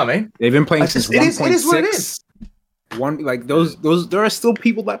 Yep. Yeah. You know what I mean? They've been playing It's since just- it is what it 1.6. Like those there are still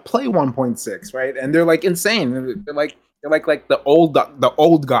people that play 1.6, right? And they're like insane. They're like the old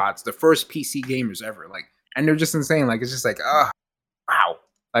gods, the first PC gamers ever. Like, and they're just insane. Like, it's just like, wow.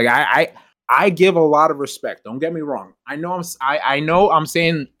 Like I give a lot of respect. Don't get me wrong. I know I'm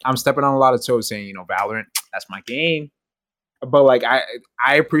saying I'm stepping on a lot of toes saying, Valorant, that's my game. But like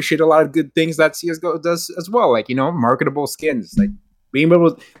I appreciate a lot of good things that CS:GO does as well. Like, marketable skins. Like being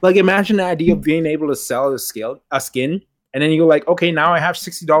able to, like, imagine the idea of being able to sell a skin, and then you go like, okay, now I have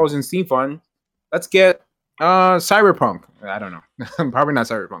 $60 in Steam Fund. Let's get Cyberpunk. I don't know. Probably not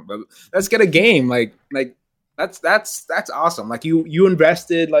Cyberpunk, but let's get a game. Like that's awesome. Like you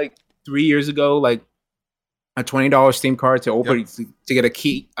invested like 3 years ago, like a $20 Steam card to open to get a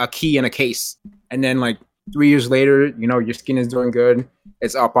key and a case, and then like 3 years later, your skin is doing good.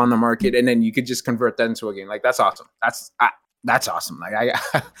 It's up on the market, and then you could just convert that into a game. Like, that's awesome. That's awesome. Like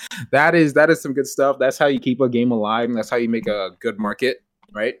that is some good stuff. That's how you keep a game alive, and that's how you make a good market,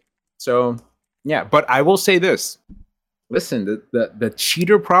 right? So yeah, but I will say this. Listen, the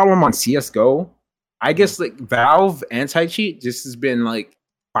cheater problem on CS:GO, I guess like Valve anti-cheat just has been like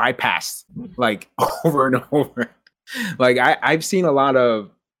bypassed like over and over. Like I've seen a lot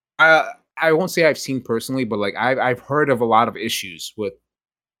of I won't say I've seen personally, but like I've heard of a lot of issues with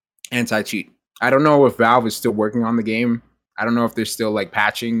anti-cheat. I don't know if Valve is still working on the game. I don't know if they're still like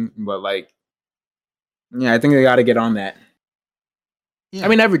patching, but like, yeah, I think they got to get on that. Yeah. I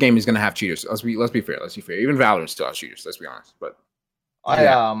mean, every game is gonna have cheaters. Let's be fair. Even Valorant still has cheaters. Let's be honest. But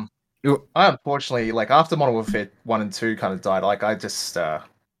I unfortunately, like, after Modern Warfare 1 and 2 kind of died, like I just I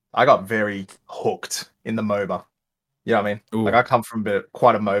got very hooked in the MOBA. You know what I mean? Ooh. Like I come from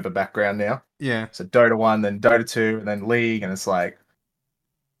quite a MOBA background now. Yeah. So Dota 1, then Dota 2, and then League, and it's like,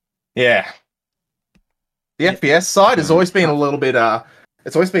 yeah. The FPS side has always been a little bit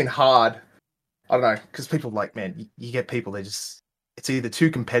it's always been hard. I don't know, because people like, man, you get people, they just, it's either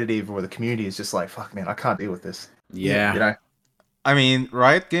too competitive or the community is just like, fuck man, I can't deal with this. yeah, You know? I mean,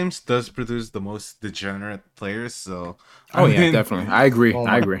 Riot Games does produce the most degenerate players, so. Oh I yeah, mean, definitely. I agree. Oh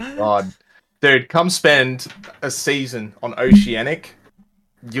I my agree. God, dude, come spend a season on Oceanic.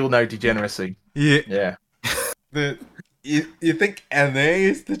 You'll know degeneracy. Yeah, Yeah, you think NA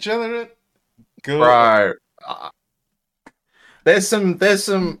is degenerate? Go. bro. Uh, there's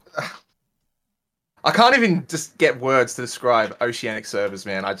some. I can't even just get words to describe Oceanic servers,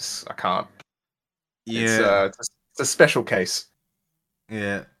 man. I can't. Yeah, It's a special case.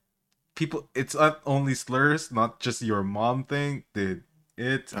 yeah. People, it's not only slurs, not just your mom thing, dude.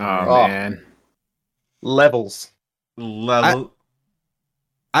 It's Oh Oh. man. Levels. level.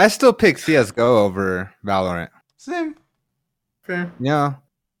 I still pick CS:GO over Valorant. Same. Fair. Yeah,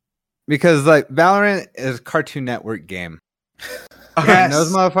 because like Valorant is Cartoon Network game. Yes, And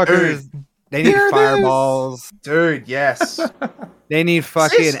those motherfuckers, they need There it is. fireballs. dude. Yes. They need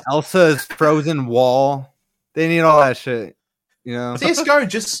fucking Sis- Elsa's frozen wall. They need all that shit. You know? CS:GO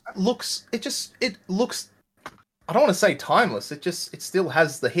just looks. It looks. I don't want to say timeless. It still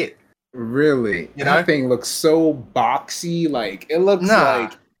has the hit. Really? You That know? thing looks so boxy. Like it looks Nah.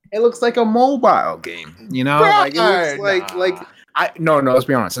 like a mobile game. You know? Bro, Like it looks nah. I no, let's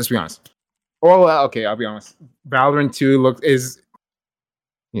be honest. Let's be honest. Oh, okay, I'll be honest. Valorant 2 is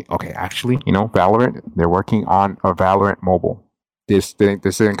okay. Actually, Valorant. They're working on a Valorant mobile. This didn't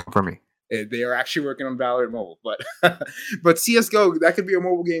come from me. They are actually working on Valorant mobile, but but CS:GO that could be a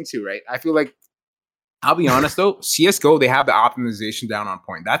mobile game too, right? I feel like I'll be honest though, CS:GO they have the optimization down on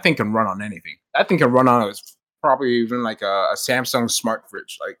point. That thing can run on anything. That thing can run on probably even like a Samsung smart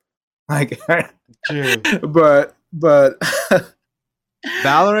fridge, like. Dude. but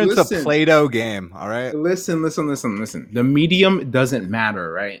Valorant's Listen. a Play-Doh game, all right? Listen. The medium doesn't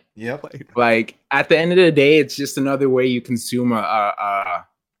matter, right? Yep. Like at the end of the day, it's just another way you consume a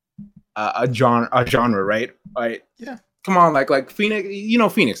genre, right? Like, Yeah. Come on, like Phoenix.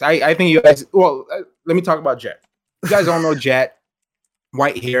 Phoenix. I think you guys. Well, let me talk about Jet. You guys all know Jet,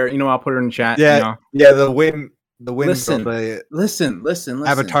 white hair. I'll put her in the chat. Yeah, yeah. The wind. Listen. girl, the Listen.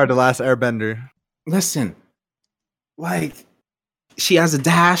 Avatar: The Last Airbender. Listen, like she has a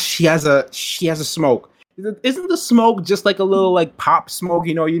dash. She has a smoke. Isn't the smoke just like a little like pop smoke?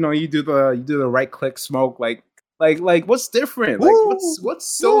 You do the right click smoke. Like what's different? Like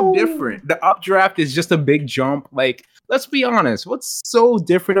what's so different? The updraft is just a big jump. Like let's be honest. What's so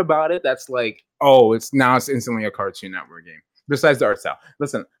different about it? That's like it's instantly a Cartoon Network game. Besides the art style.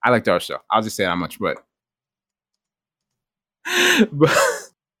 Listen, I like the art style. I'll just say that much. But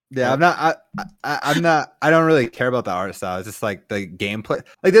Yeah, I'm not. I don't really care about the art style. It's just like the gameplay.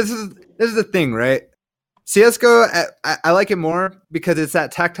 Like this is the thing, right? CS:GO, I like it more because it's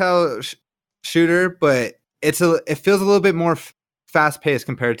that tactile shooter, but it feels a little bit more fast paced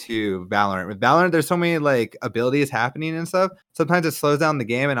compared to Valorant. With Valorant, there's so many like abilities happening and stuff. Sometimes it slows down the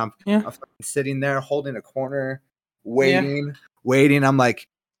game, and I'm fucking sitting there holding a corner, waiting. I'm like,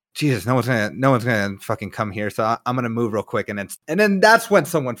 Jesus, no one's gonna fucking come here, so I'm gonna move real quick, and then that's when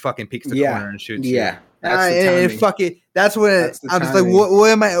someone fucking peeks the corner and shoots you. Yeah, that's the timing. That's when That's the I'm just like, timing.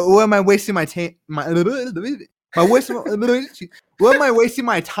 what am I wasting my time? What am I wasting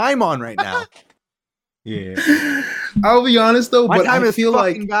my time on right now? Yeah. I'll be honest though, My but time I is feel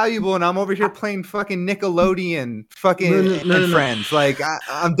fucking like valuable, and I'm over here playing fucking Nickelodeon, fucking No. Friends. Like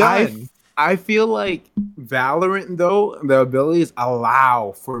I'm done. I feel like Valorant though, the abilities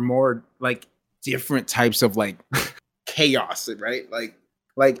allow for more like different types of like chaos, right?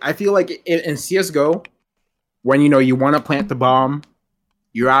 Like I feel like in CS:GO, when you want to plant the bomb,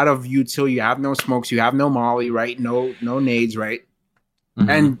 you're out of util, you have no smokes, you have no molly, right? No nades, right? Mhm.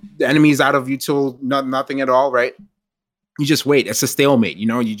 And the enemy's out of util, nothing at all, right? You just wait. It's a stalemate,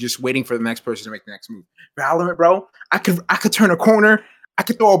 You're just waiting for the next person to make the next move. Valorant, bro, I could turn a corner. I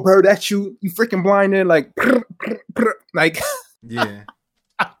could throw a bird at you. You freaking blinded, like like Yeah.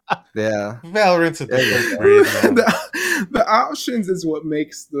 Yeah. Valorant's a different breed, man. the options is what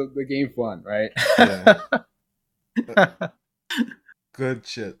makes the game fun, right? Yeah. Good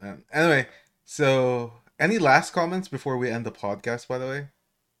shit, man. Anyway, so any last comments before we end the podcast, by the way?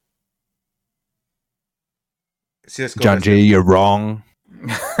 CSGO John J, you're wrong.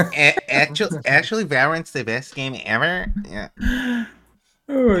 actually, Valorant's the best game ever. Yeah.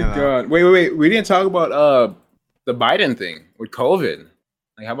 Oh my god! Wait! We didn't talk about the Biden thing with COVID.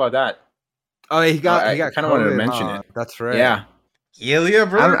 Like, how about that? Oh, he got I kind of wanted to mention it. That's right. Yeah. Yeah,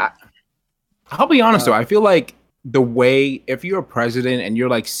 bro. I'll be honest though. I feel like the way if you're a president and you're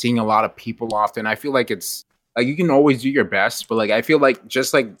like seeing a lot of people often, I feel like it's like you can always do your best, but like I feel like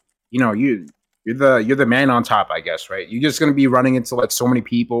just like you're the man on top, I guess, right? You're just gonna be running into like so many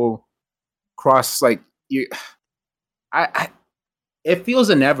people cross like you. it feels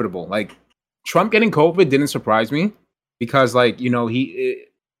inevitable. Like Trump getting COVID didn't surprise me because, like, you know, it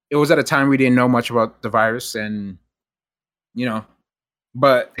was at a time we didn't know much about the virus, and you know,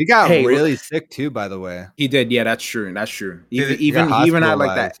 but He got hey, really sick too, by the way. he did. Yeah, that's true. That's true. Did Even it- even got he even had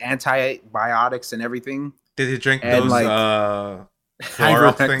like that hospitalized. antibiotics and everything. Did he drink And, those like, Clorox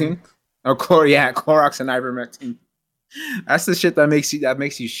ivermectin. thing? Oh, Clorox and ivermectin. That's the shit that makes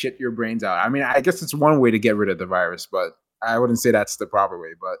you shit your brains out. I mean, I guess it's one way to get rid of the virus, but I wouldn't say that's the proper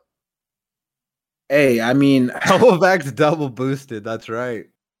way. But hey, I mean, Double vax, double boosted. That's right.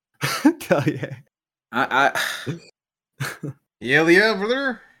 Tell you. I Yeah,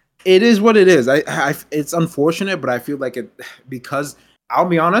 brother. it is what it is. It's unfortunate, but I feel like it because I'll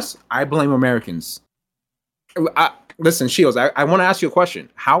be honest, I blame Americans. Listen, Shields, I want to ask you a question.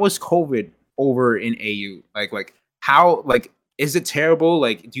 How is COVID over in AU? Like how, like, is it terrible?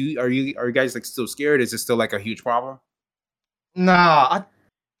 Like, are you guys like still scared? Is it still like a huge problem? Nah,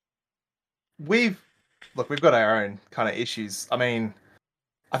 we've got our own kind of issues. I mean,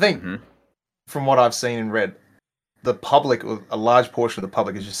 I think Mhm. from what I've seen and read, the public, or a large portion of the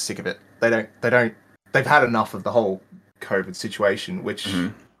public, is just sick of it. They've had enough of the whole COVID situation, which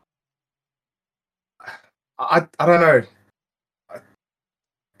Mhm. I don't know.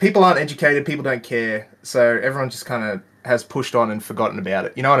 People aren't educated, people don't care, so everyone just kind of has pushed on and forgotten about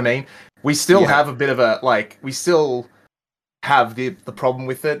it. You know what I mean? We still have a bit of a, like, we still have the problem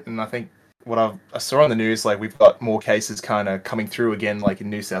with it, and I think what I saw on the news, like, we've got more cases kind of coming through again, like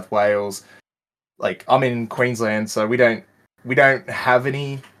in New South Wales. Like, I'm in Queensland, so we don't have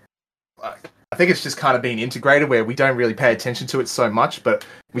any. I think it's just kind of being integrated where we don't really pay attention to it so much, but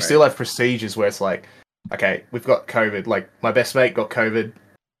we still have procedures where it's like, okay, we've got COVID. Like, my best mate got COVID.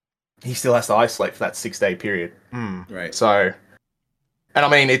 He still has to isolate for that 6-day period. Right. So, and I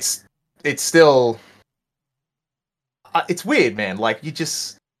mean, it's still, it's weird, man. Like,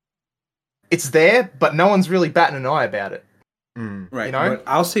 it's there, but no one's really batting an eye about it. Right. You know? But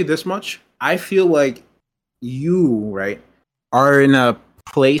I'll say this much. I feel like you, right, are in a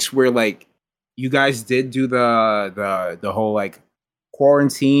place where, like, you guys did do the whole, like,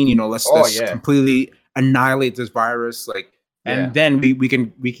 quarantine, you know, let's completely annihilate this virus, like, and then we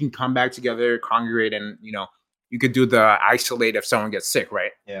can come back together, congregate, and, you know, you could do the isolate if someone gets sick, right?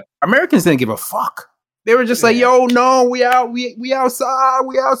 Yeah. Americans didn't give a fuck. They were just like, yo, no, we outside,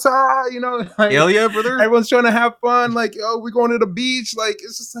 you know. Like, Hell yeah, brother. everyone's trying to have fun, like, oh, we're going to the beach. Like,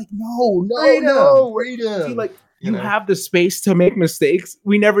 it's just like, no. Freedom. See, like, you have the space to make mistakes.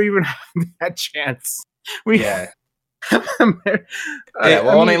 We never even had that chance. I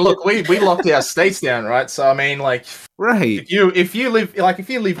mean, look, we locked our states down, right? So I mean, like, right. if you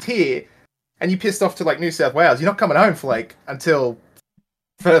lived here and you pissed off to, like, New South Wales, you're not coming home for, like, until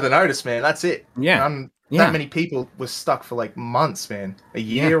further notice, man. That's it. Yeah. That many people were stuck for, like, months, man. A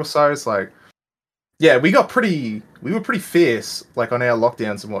year or so. It's like, yeah, we were pretty fierce, like, on our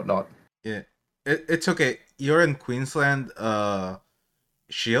lockdowns and whatnot. Yeah, it's okay. You're in Queensland,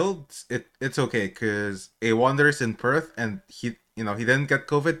 Shields. It's okay because a Wanderer's in Perth, and he didn't get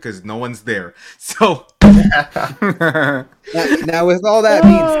COVID because no one's there. So Now, with all that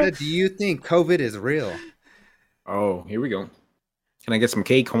being said, do you think COVID is real? Oh, here we go. Can I get some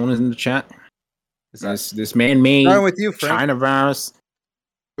K Conas in the chat? This man-made Starting with you, Frank. China virus.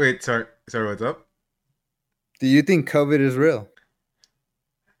 wait, sorry, what's up? Do you think COVID is real?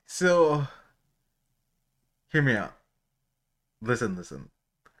 So hear me out. Listen.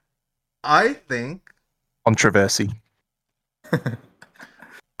 I think Controversy.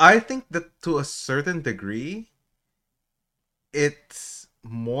 that to a certain degree, it's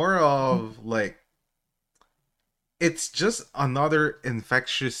more of like it's just another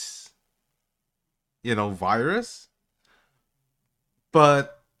infectious, virus.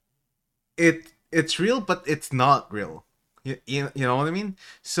 But it's real, but it's not real. You know what I mean?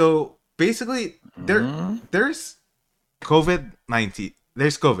 So basically, there's COVID-19.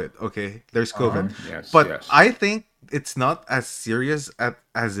 There's COVID, okay? There's COVID. Yes, But yes. I think it's not as serious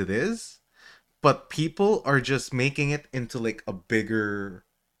as it is. But people are just making it into like a bigger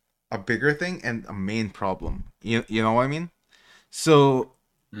thing and a main problem. You know what I mean? So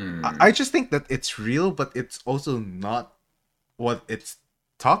I just think that it's real, but it's also not what it's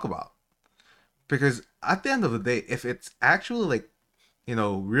talk about. Because at the end of the day, if it's actually like,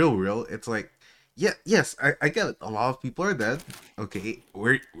 real, it's like, yes, I get it. A lot of people are dead. Okay,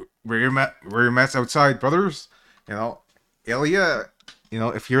 wear your mask outside, brothers. Hell yeah.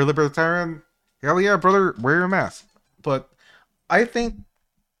 If you're a libertarian, hell yeah, brother, wear your mask. But I think,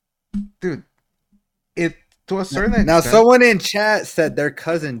 dude, it to a certain extent. Now, someone in chat said their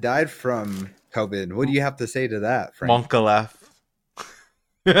cousin died from COVID. What do you have to say to that, Frank? Monka laugh.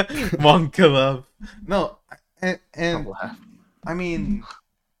 Monka love. No, and I mean,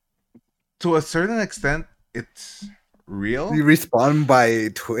 to a certain extent, it's real. You respond by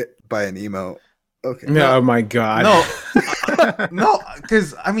by an emo. Okay. No. Oh my god. No, no,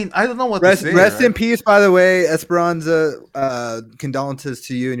 because I mean, I don't know what Rest, to say. rest in Right? peace, by the way, Esperanza. Condolences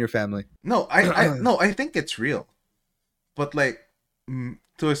to you and your family. No, I think it's real, but like,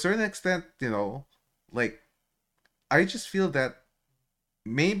 to a certain extent, like, I just feel that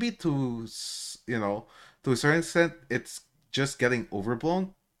maybe to a certain extent, it's just getting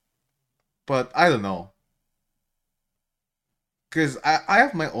overblown. But I don't know, because I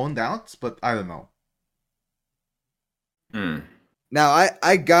have my own doubts, but I don't know. Now,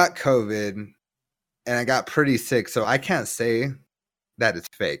 I got COVID and I got pretty sick, so I can't say that it's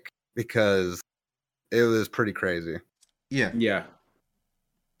fake because it was pretty crazy. Yeah, Yeah.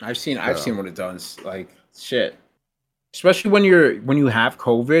 I've seen what it does. Like shit. Especially when you have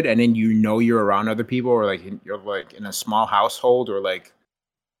COVID and then you're around other people or like you're like in a small household or like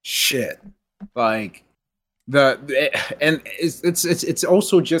shit. Like and it's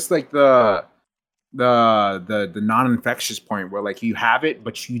also just like the non-infectious point where like you have it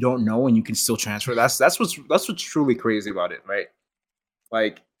but you don't know and you can still transfer. That's what's truly crazy about it, right?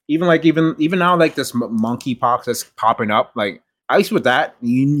 Like even now like this monkeypox that's popping up, like at least with that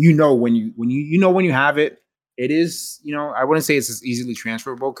you know when you have it, it is, I wouldn't say it's as easily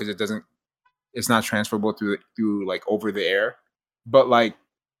transferable because it's not transferable through like over the air, but like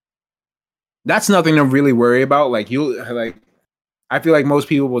that's nothing to really worry about. Like I feel like most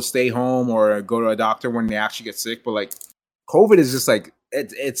people will stay home or go to a doctor when they actually get sick, but like COVID is just like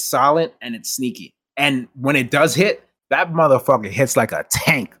it's silent and it's sneaky. And when it does hit, that motherfucker hits like a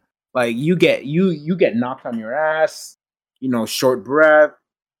tank. Like you get knocked on your ass, short breath,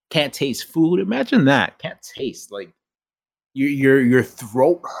 can't taste food. Imagine that. Can't taste. Like your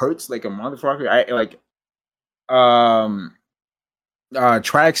throat hurts like a motherfucker. I like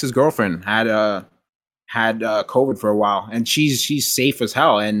Trix's girlfriend had COVID for a while, and she's safe as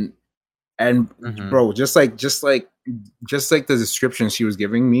hell. And bro, just like the description she was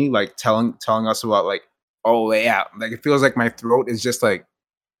giving me, like telling us about like, oh yeah, like it feels like my throat is just like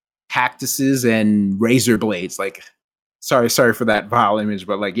cactuses and razor blades. Like, sorry for that vile image,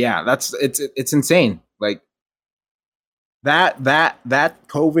 but like, yeah, it's insane. Like that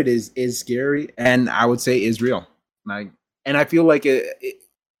COVID is scary, and I would say is real. Like, and I feel like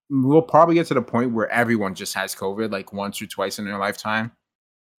we'll probably get to the point where everyone just has COVID like once or twice in their lifetime.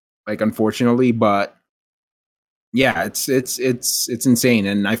 Like, unfortunately, but yeah, it's insane.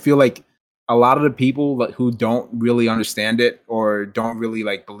 And I feel like a lot of the people who don't really understand it or don't really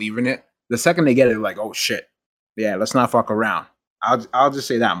like believe in it, the second they get it, like, oh shit, yeah, let's not fuck around. I'll just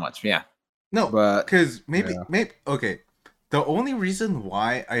say that much. Yeah. no, But because maybe okay. The only reason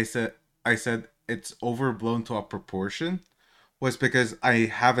why I said it's overblown to a proportion was because I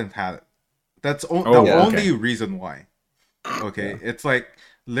haven't had it. That's the only reason why. Okay, it's like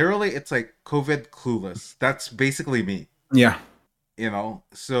literally, it's like COVID clueless. That's basically me. Yeah.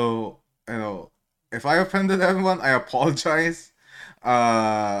 So if I offended everyone, I apologize.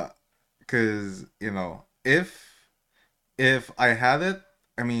 Because if I had it,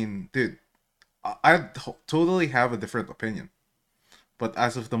 I mean, dude, I totally have a different opinion. But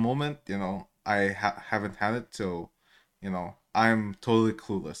as of the moment, I haven't had it, so I'm totally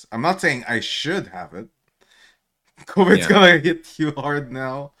clueless. I'm not saying I should have it. COVID's gonna hit you hard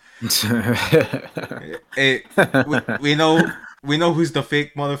now. Hey, we know who's the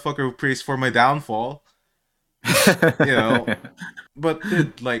fake motherfucker who prays for my downfall. But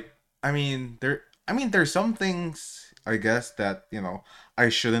dude, like, there's some things, I guess, that I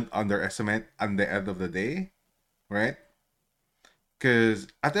shouldn't underestimate at the end of the day, right? Because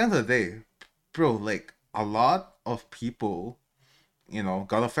at the end of the day, bro, like, a lot of people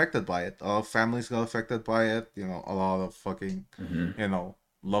got affected by it. A lot of families got affected by it. A lot of fucking,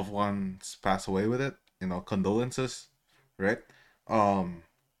 loved ones pass away with it. Condolences, right?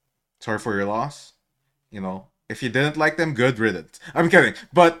 Sorry for your loss. If you didn't like them, good riddance. I'm kidding,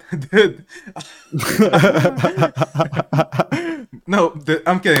 but dude, no,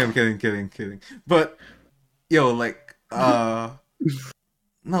 I'm kidding. But like,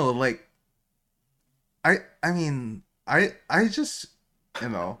 no, like, I mean, I just,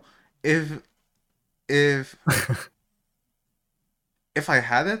 if if I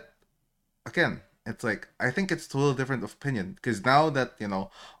had it, again, it's like, I think it's totally different opinion, because now that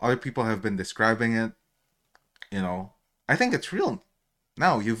other people have been describing it, I think it's real.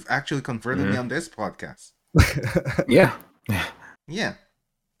 Now you've actually converted me on this podcast. Yeah. Yeah,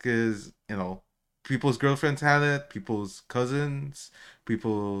 because people's girlfriends had it, people's cousins,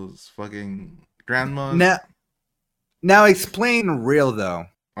 people's fucking grandmas. Now explain real though.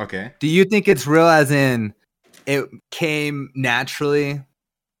 Okay. Do you think it's real as in it came naturally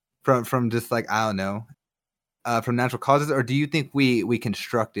from just like, I don't know, from natural causes, or do you think we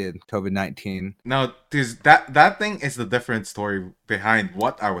constructed COVID-19? Now, that thing is the different story behind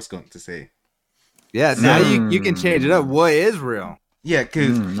what I was going to say. Yeah, now you can change it up. What is real? Yeah,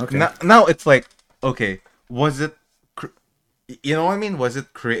 because okay. now it's like, okay, was it, you know what I mean? Was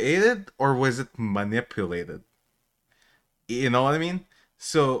it created or was it manipulated? You know what I mean?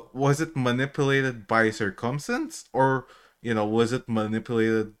 So was it manipulated by circumstance, or was it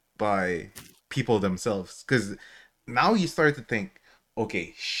manipulated by people themselves? Because now you start to think,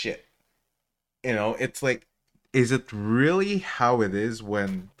 okay, shit. It's like, is it really how it is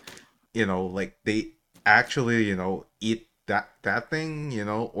when like they actually eat that thing,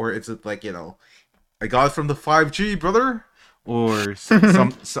 or is it like, I got it from the 5G, brother, or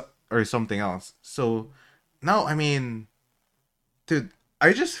or something else? So now, I mean, dude,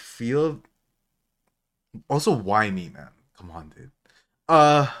 I just feel, also, why me, man? Come on, dude.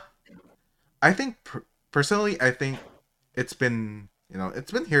 I think personally, I think it's been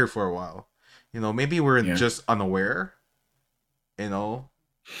it's been here for a while. Maybe we're just unaware.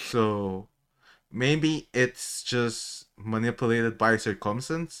 So maybe it's just manipulated by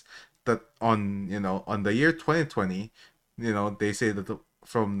circumstance that on the year 2020, they say that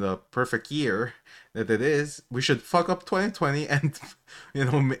from the perfect year that it is, we should fuck up 2020 and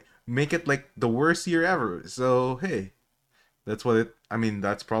make it like the worst year ever. So hey, that's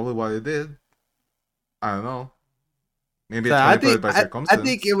that's probably what it did. I don't know. Maybe it's manipulated by circumstance. I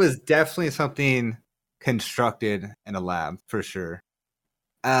think it was definitely something constructed in a lab for sure.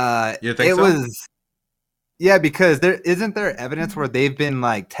 You think it so? was, yeah, because isn't there evidence where they've been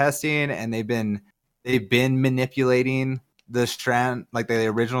like testing and they've been manipulating the strand, like the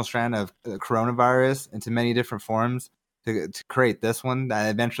original strand of the coronavirus, into many different forms to create this one that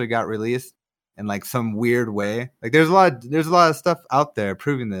eventually got released in like some weird way. Like there's a lot of stuff out there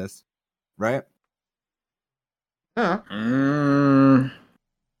proving this, right? Yeah. I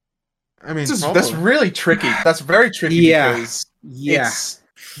mean, that's really tricky. That's very tricky because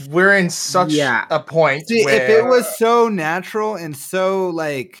we're in such a point. See, where... if it was so natural and so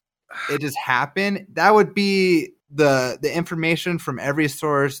like it just happened, that would be the information from every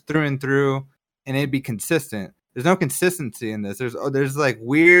source through and through, and it'd be consistent. There's no consistency in this. There's like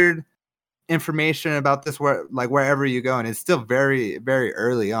weird information about this wherever you go, and it's still very, very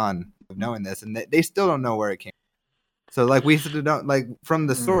early on of knowing this, and they still don't know where it came from. So like we still don't, like, from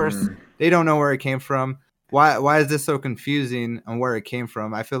the source, they don't know where it came from. Why is this so confusing on where it came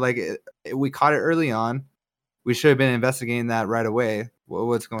from? I feel like we caught it early on. We should have been investigating that right away.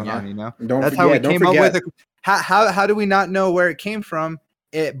 What's going on? That's how we came up with it. How do we not know where it came from?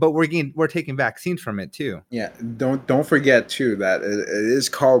 But we're taking vaccines from it too. Yeah, don't forget too that it is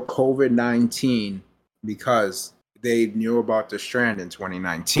called COVID-19 because they knew about the strand in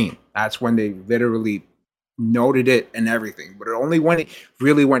 2019. That's when they literally noted it and everything. But only when it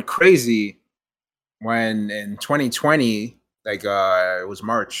really went crazy, when in 2020, like it was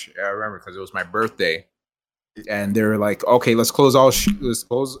March. I remember because it was my birthday, and they were like, "Okay, let's close let's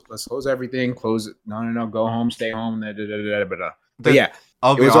close everything. Close it. No, go home, stay home." But yeah.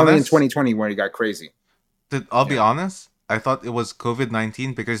 It was only in 2020 when it got crazy. I'll be honest. I thought it was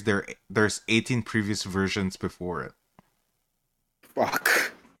COVID-19 because there's 18 previous versions before it.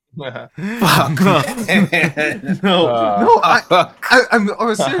 Fuck. Fuck. No. I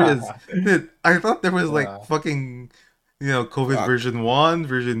was serious. Dude, I thought there was like fucking, COVID version 1,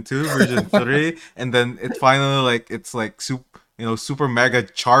 version 2, version 3, and then it finally it's like super mega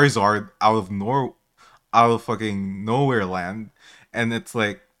Charizard out of fucking nowhere land. And it's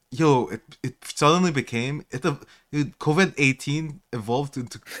like, it suddenly became COVID-18 evolved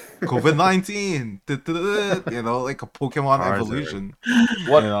into COVID-19, like a Pokemon evolution.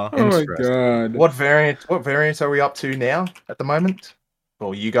 What? Oh my god! What variants are we up to now at the moment?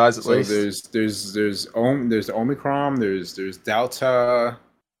 Well, you guys at least. There's Omicron. There's Delta.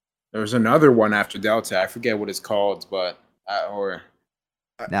 There's another one after Delta. I forget what it's called, but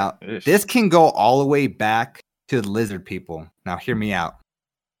now this can go all the way back to the lizard people. Now hear me out.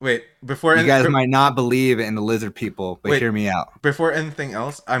 Wait, before you guys might not believe in the lizard people, but hear me out. Before anything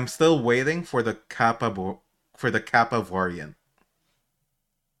else, I'm still waiting for the Kappa variant.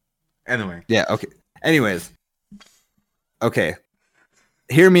 Anyway. Yeah, okay. Anyways. Okay.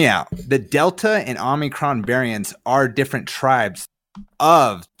 Hear me out. The Delta and Omicron variants are different tribes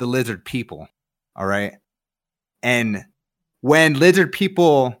of the lizard people. All right. And when lizard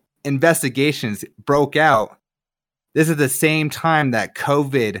people investigations broke out, this is the same time that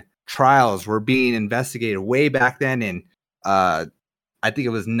COVID trials were being investigated way back then in I think it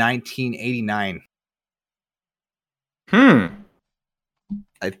was 1989.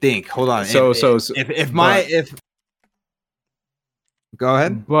 I think. Hold on. So if go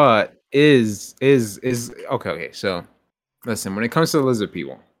ahead. But is okay. So listen, when it comes to lizard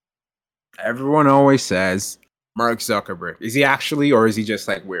people, everyone always says Mark Zuckerberg. Is he actually, or is he just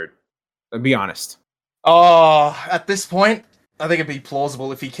like weird? Be honest. Oh, at this point, I think it'd be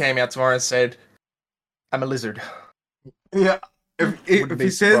plausible if he came out tomorrow and said, "I'm a lizard." Yeah. If Wouldn't be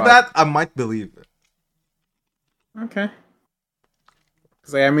he says surprised. that, I might believe it. Okay.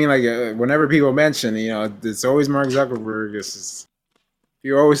 Because I mean, whenever people mention, it's always Mark Zuckerberg.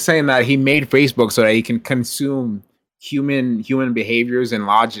 You're always saying that he made Facebook so that he can consume human behaviors and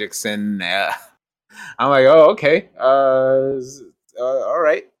logics, and I'm like, oh, okay, all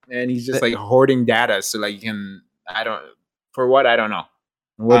right. And he's just like hoarding data, so like you can, I don't know.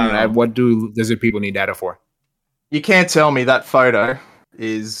 What do lizard people need data for? You can't tell me that photo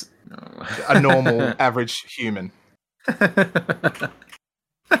is a normal, average human. You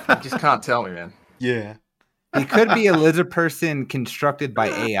just can't tell me, man. Yeah. He could be a lizard person constructed by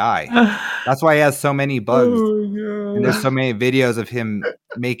AI. That's why he has so many bugs. And there's so many videos of him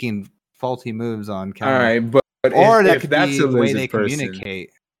making faulty moves on camera. All right, but Or that if could that's be a the way lizard they person,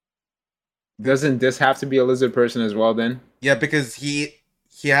 communicate. doesn't this have to be a lizard person as well? Then Yeah, because he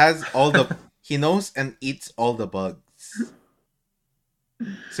has all the he knows and eats all the bugs.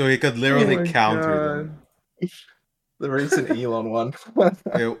 So he could literally counter them. The recent Elon one.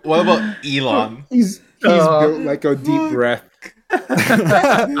 Okay, what about Elon? he's built like a deep breath.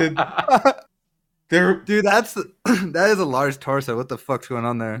 Dude, that is a large torso. What the fuck's going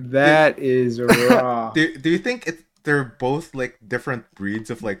on there? That is raw. Do you think they're both like different breeds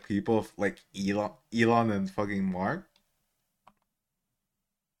of like people of like Elon and fucking Mark?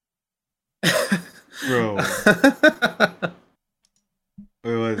 Bro. What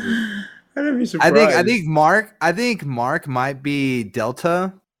was it? I'd be surprised. I think Mark might be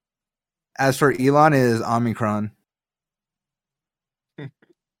Delta. As for Elon, it is Omicron.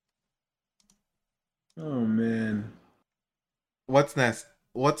 Oh man. What's next?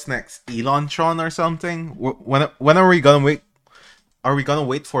 Elontron or something? When are we gonna wait? Are we gonna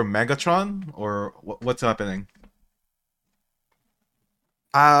wait for Megatron or what's happening?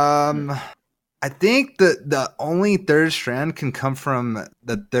 I think the only third strand can come from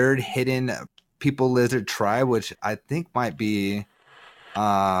the third hidden people lizard tribe, which I think might be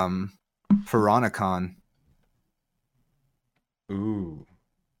Pharaonicon. Ooh.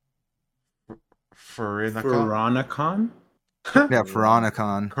 Pharaonicon? Pharaonicon? Yeah,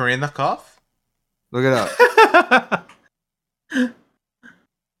 Pharaonicon. Korenikov? Look it up.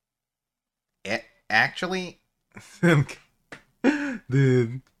 Actually,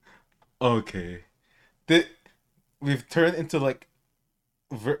 dude. Okay, we've turned into like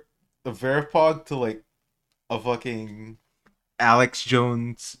the VeryPog to like a fucking Alex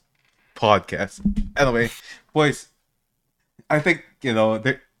Jones podcast. Anyway, boys, I think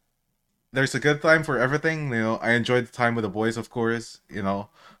there's a good time for everything. I enjoyed the time with the boys, of course.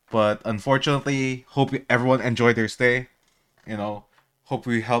 But unfortunately, hope everyone enjoyed their stay. Hope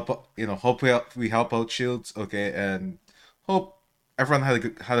we help. Hope we help out Shields. Okay, and hope everyone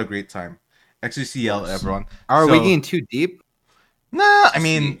had a great time. XUCL, everyone. Are we getting too deep? Nah, I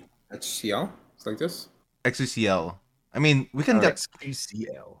mean XUCL. It's like this. XUCL. I mean, we can get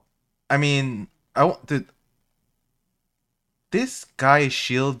XUCL. I mean, I want to. This guy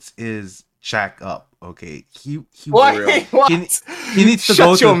Shields is jack up. Okay, he What? he needs to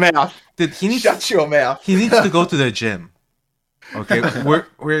Shut your mouth. Dude, Shut your mouth. He needs to go to the gym. Okay,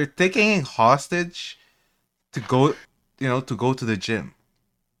 we're taking him hostage to go, to go to the gym.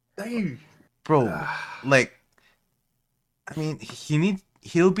 Bro, like, I mean,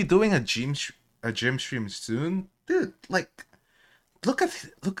 he'll be doing a gym stream soon, dude. Like, look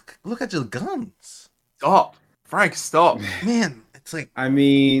at your guns. Stop, Frank. Stop, man. It's like, I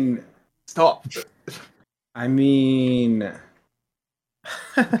mean, stop. I mean,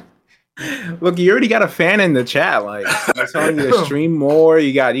 look, you already got a fan in the chat. Like, I'm telling you to stream more.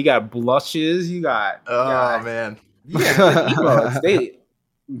 You got blushes. You got. Man. Yeah,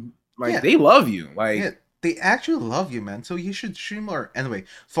 they love you. Like, yeah, they actually love you, man. So you should stream more. Anyway,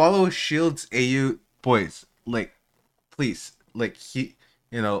 follow Shields AU, boys. Like, please, like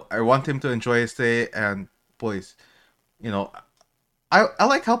I want him to enjoy his day, and boys, I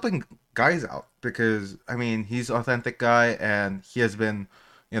like helping guys out because I mean he's an authentic guy and he has been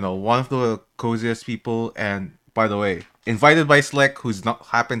one of the coziest people. And by the way, invited by Slick, who's not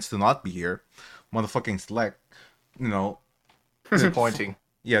happens to not be here. Motherfucking Slick. You know, Disappointing.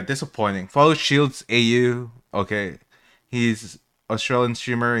 yeah, disappointing. Follow Shields AU. Okay, he's Australian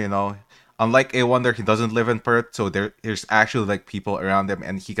streamer. You know, unlike A Wonder, he doesn't live in Perth, so there's actually like people around him,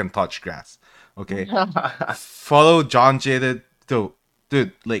 and he can touch grass. Okay, follow John Jaded.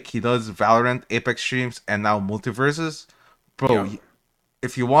 Dude, like he does Valorant, Apex streams, and now multiverses. Bro, Yeah.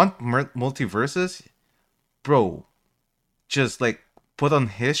 if you want multiverses, bro, just like put on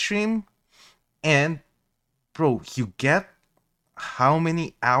his stream, and bro, you get how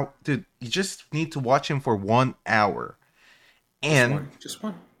many hours? Dude, you just need to watch him for 1 hour, and Just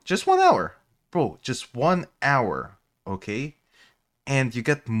one. just 1 hour, bro, just 1 hour, okay, and you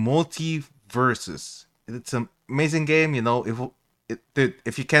get multiverses. It's an amazing game, you know. Dude,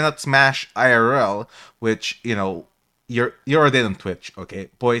 if you cannot smash IRL, which you know, you're already on Twitch, okay,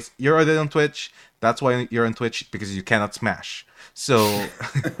 boys, you're already on Twitch. That's why you're on Twitch, because you cannot smash. So,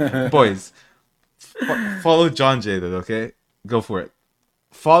 boys, follow John Jaded, okay? Go for it.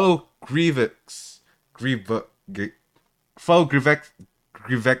 Follow follow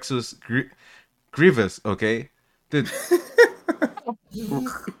Grievous, okay? Dude,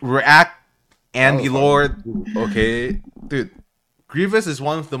 React, Andy Lord, okay? Dude, Grievous is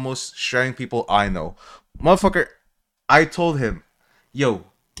one of the most sharing people I know. Motherfucker, I told him, yo,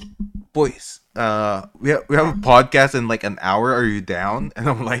 boys, we have a podcast in like an hour. Are you down? And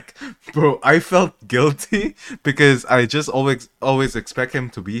I'm like, bro, I felt guilty because I just always expect him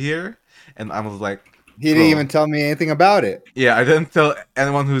to be here, and I was like, He didn't even tell me anything about it. yeah, I didn't tell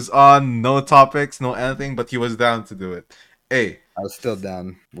anyone who's on, no topics, no anything, but he was down to do it. Hey, I was still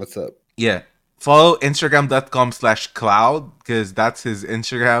down. What's up? yeah. Follow Instagram.com/cloud, because that's his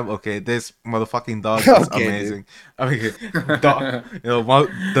Instagram. Okay, this motherfucking dog is Okay, amazing. I mean, you know,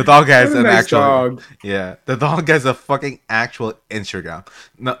 the dog has What a an nice actual. dog. Yeah, the dog has a fucking actual Instagram.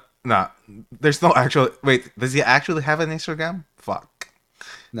 No, there's no actual. Wait, does he actually have an Instagram? Fuck.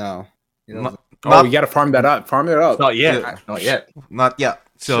 No. He No- doesn't. Oh, you gotta farm that up. Farm it up. Not yet. Yeah. Not yet. Not yet.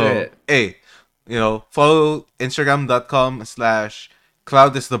 So, Shit. hey, you know, follow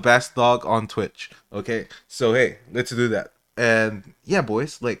Instagram.com/Cloud is the best dog on Twitch. Okay, so hey, let's do that. And yeah,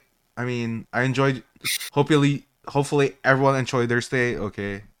 boys, like, I mean, I enjoyed. Hopefully, everyone enjoyed their stay.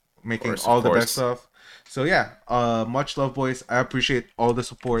 Okay, making course, all of the course. best stuff. So yeah, much love, boys. I appreciate all the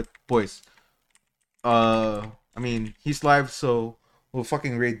support, boys. I mean, he's live, so we'll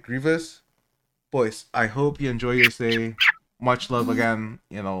fucking raid Grievous. Boys, I hope you enjoy your stay. Much love again.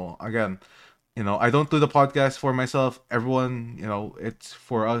 You know, I don't do the podcast for myself. Everyone, you know, it's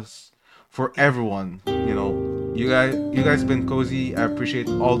for us, for everyone. You know, you guys been cozy. I appreciate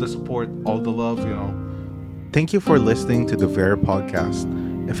all the support, all the love. You know. Thank you for listening to the VeryPog Cast.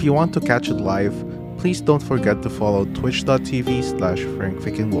 If you want to catch it live, please don't forget to follow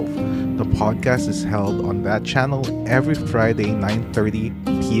twitch.tv/FrankFreakingWolf. The podcast is held on that channel every Friday, 9:30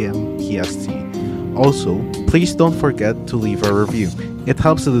 p.m. PST. Also, please don't forget to leave a review. It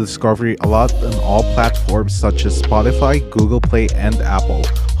helps the discovery a lot on all platforms such as Spotify, Google Play, and Apple.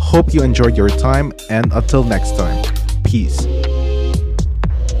 Hope you enjoyed your time, and until next time, peace.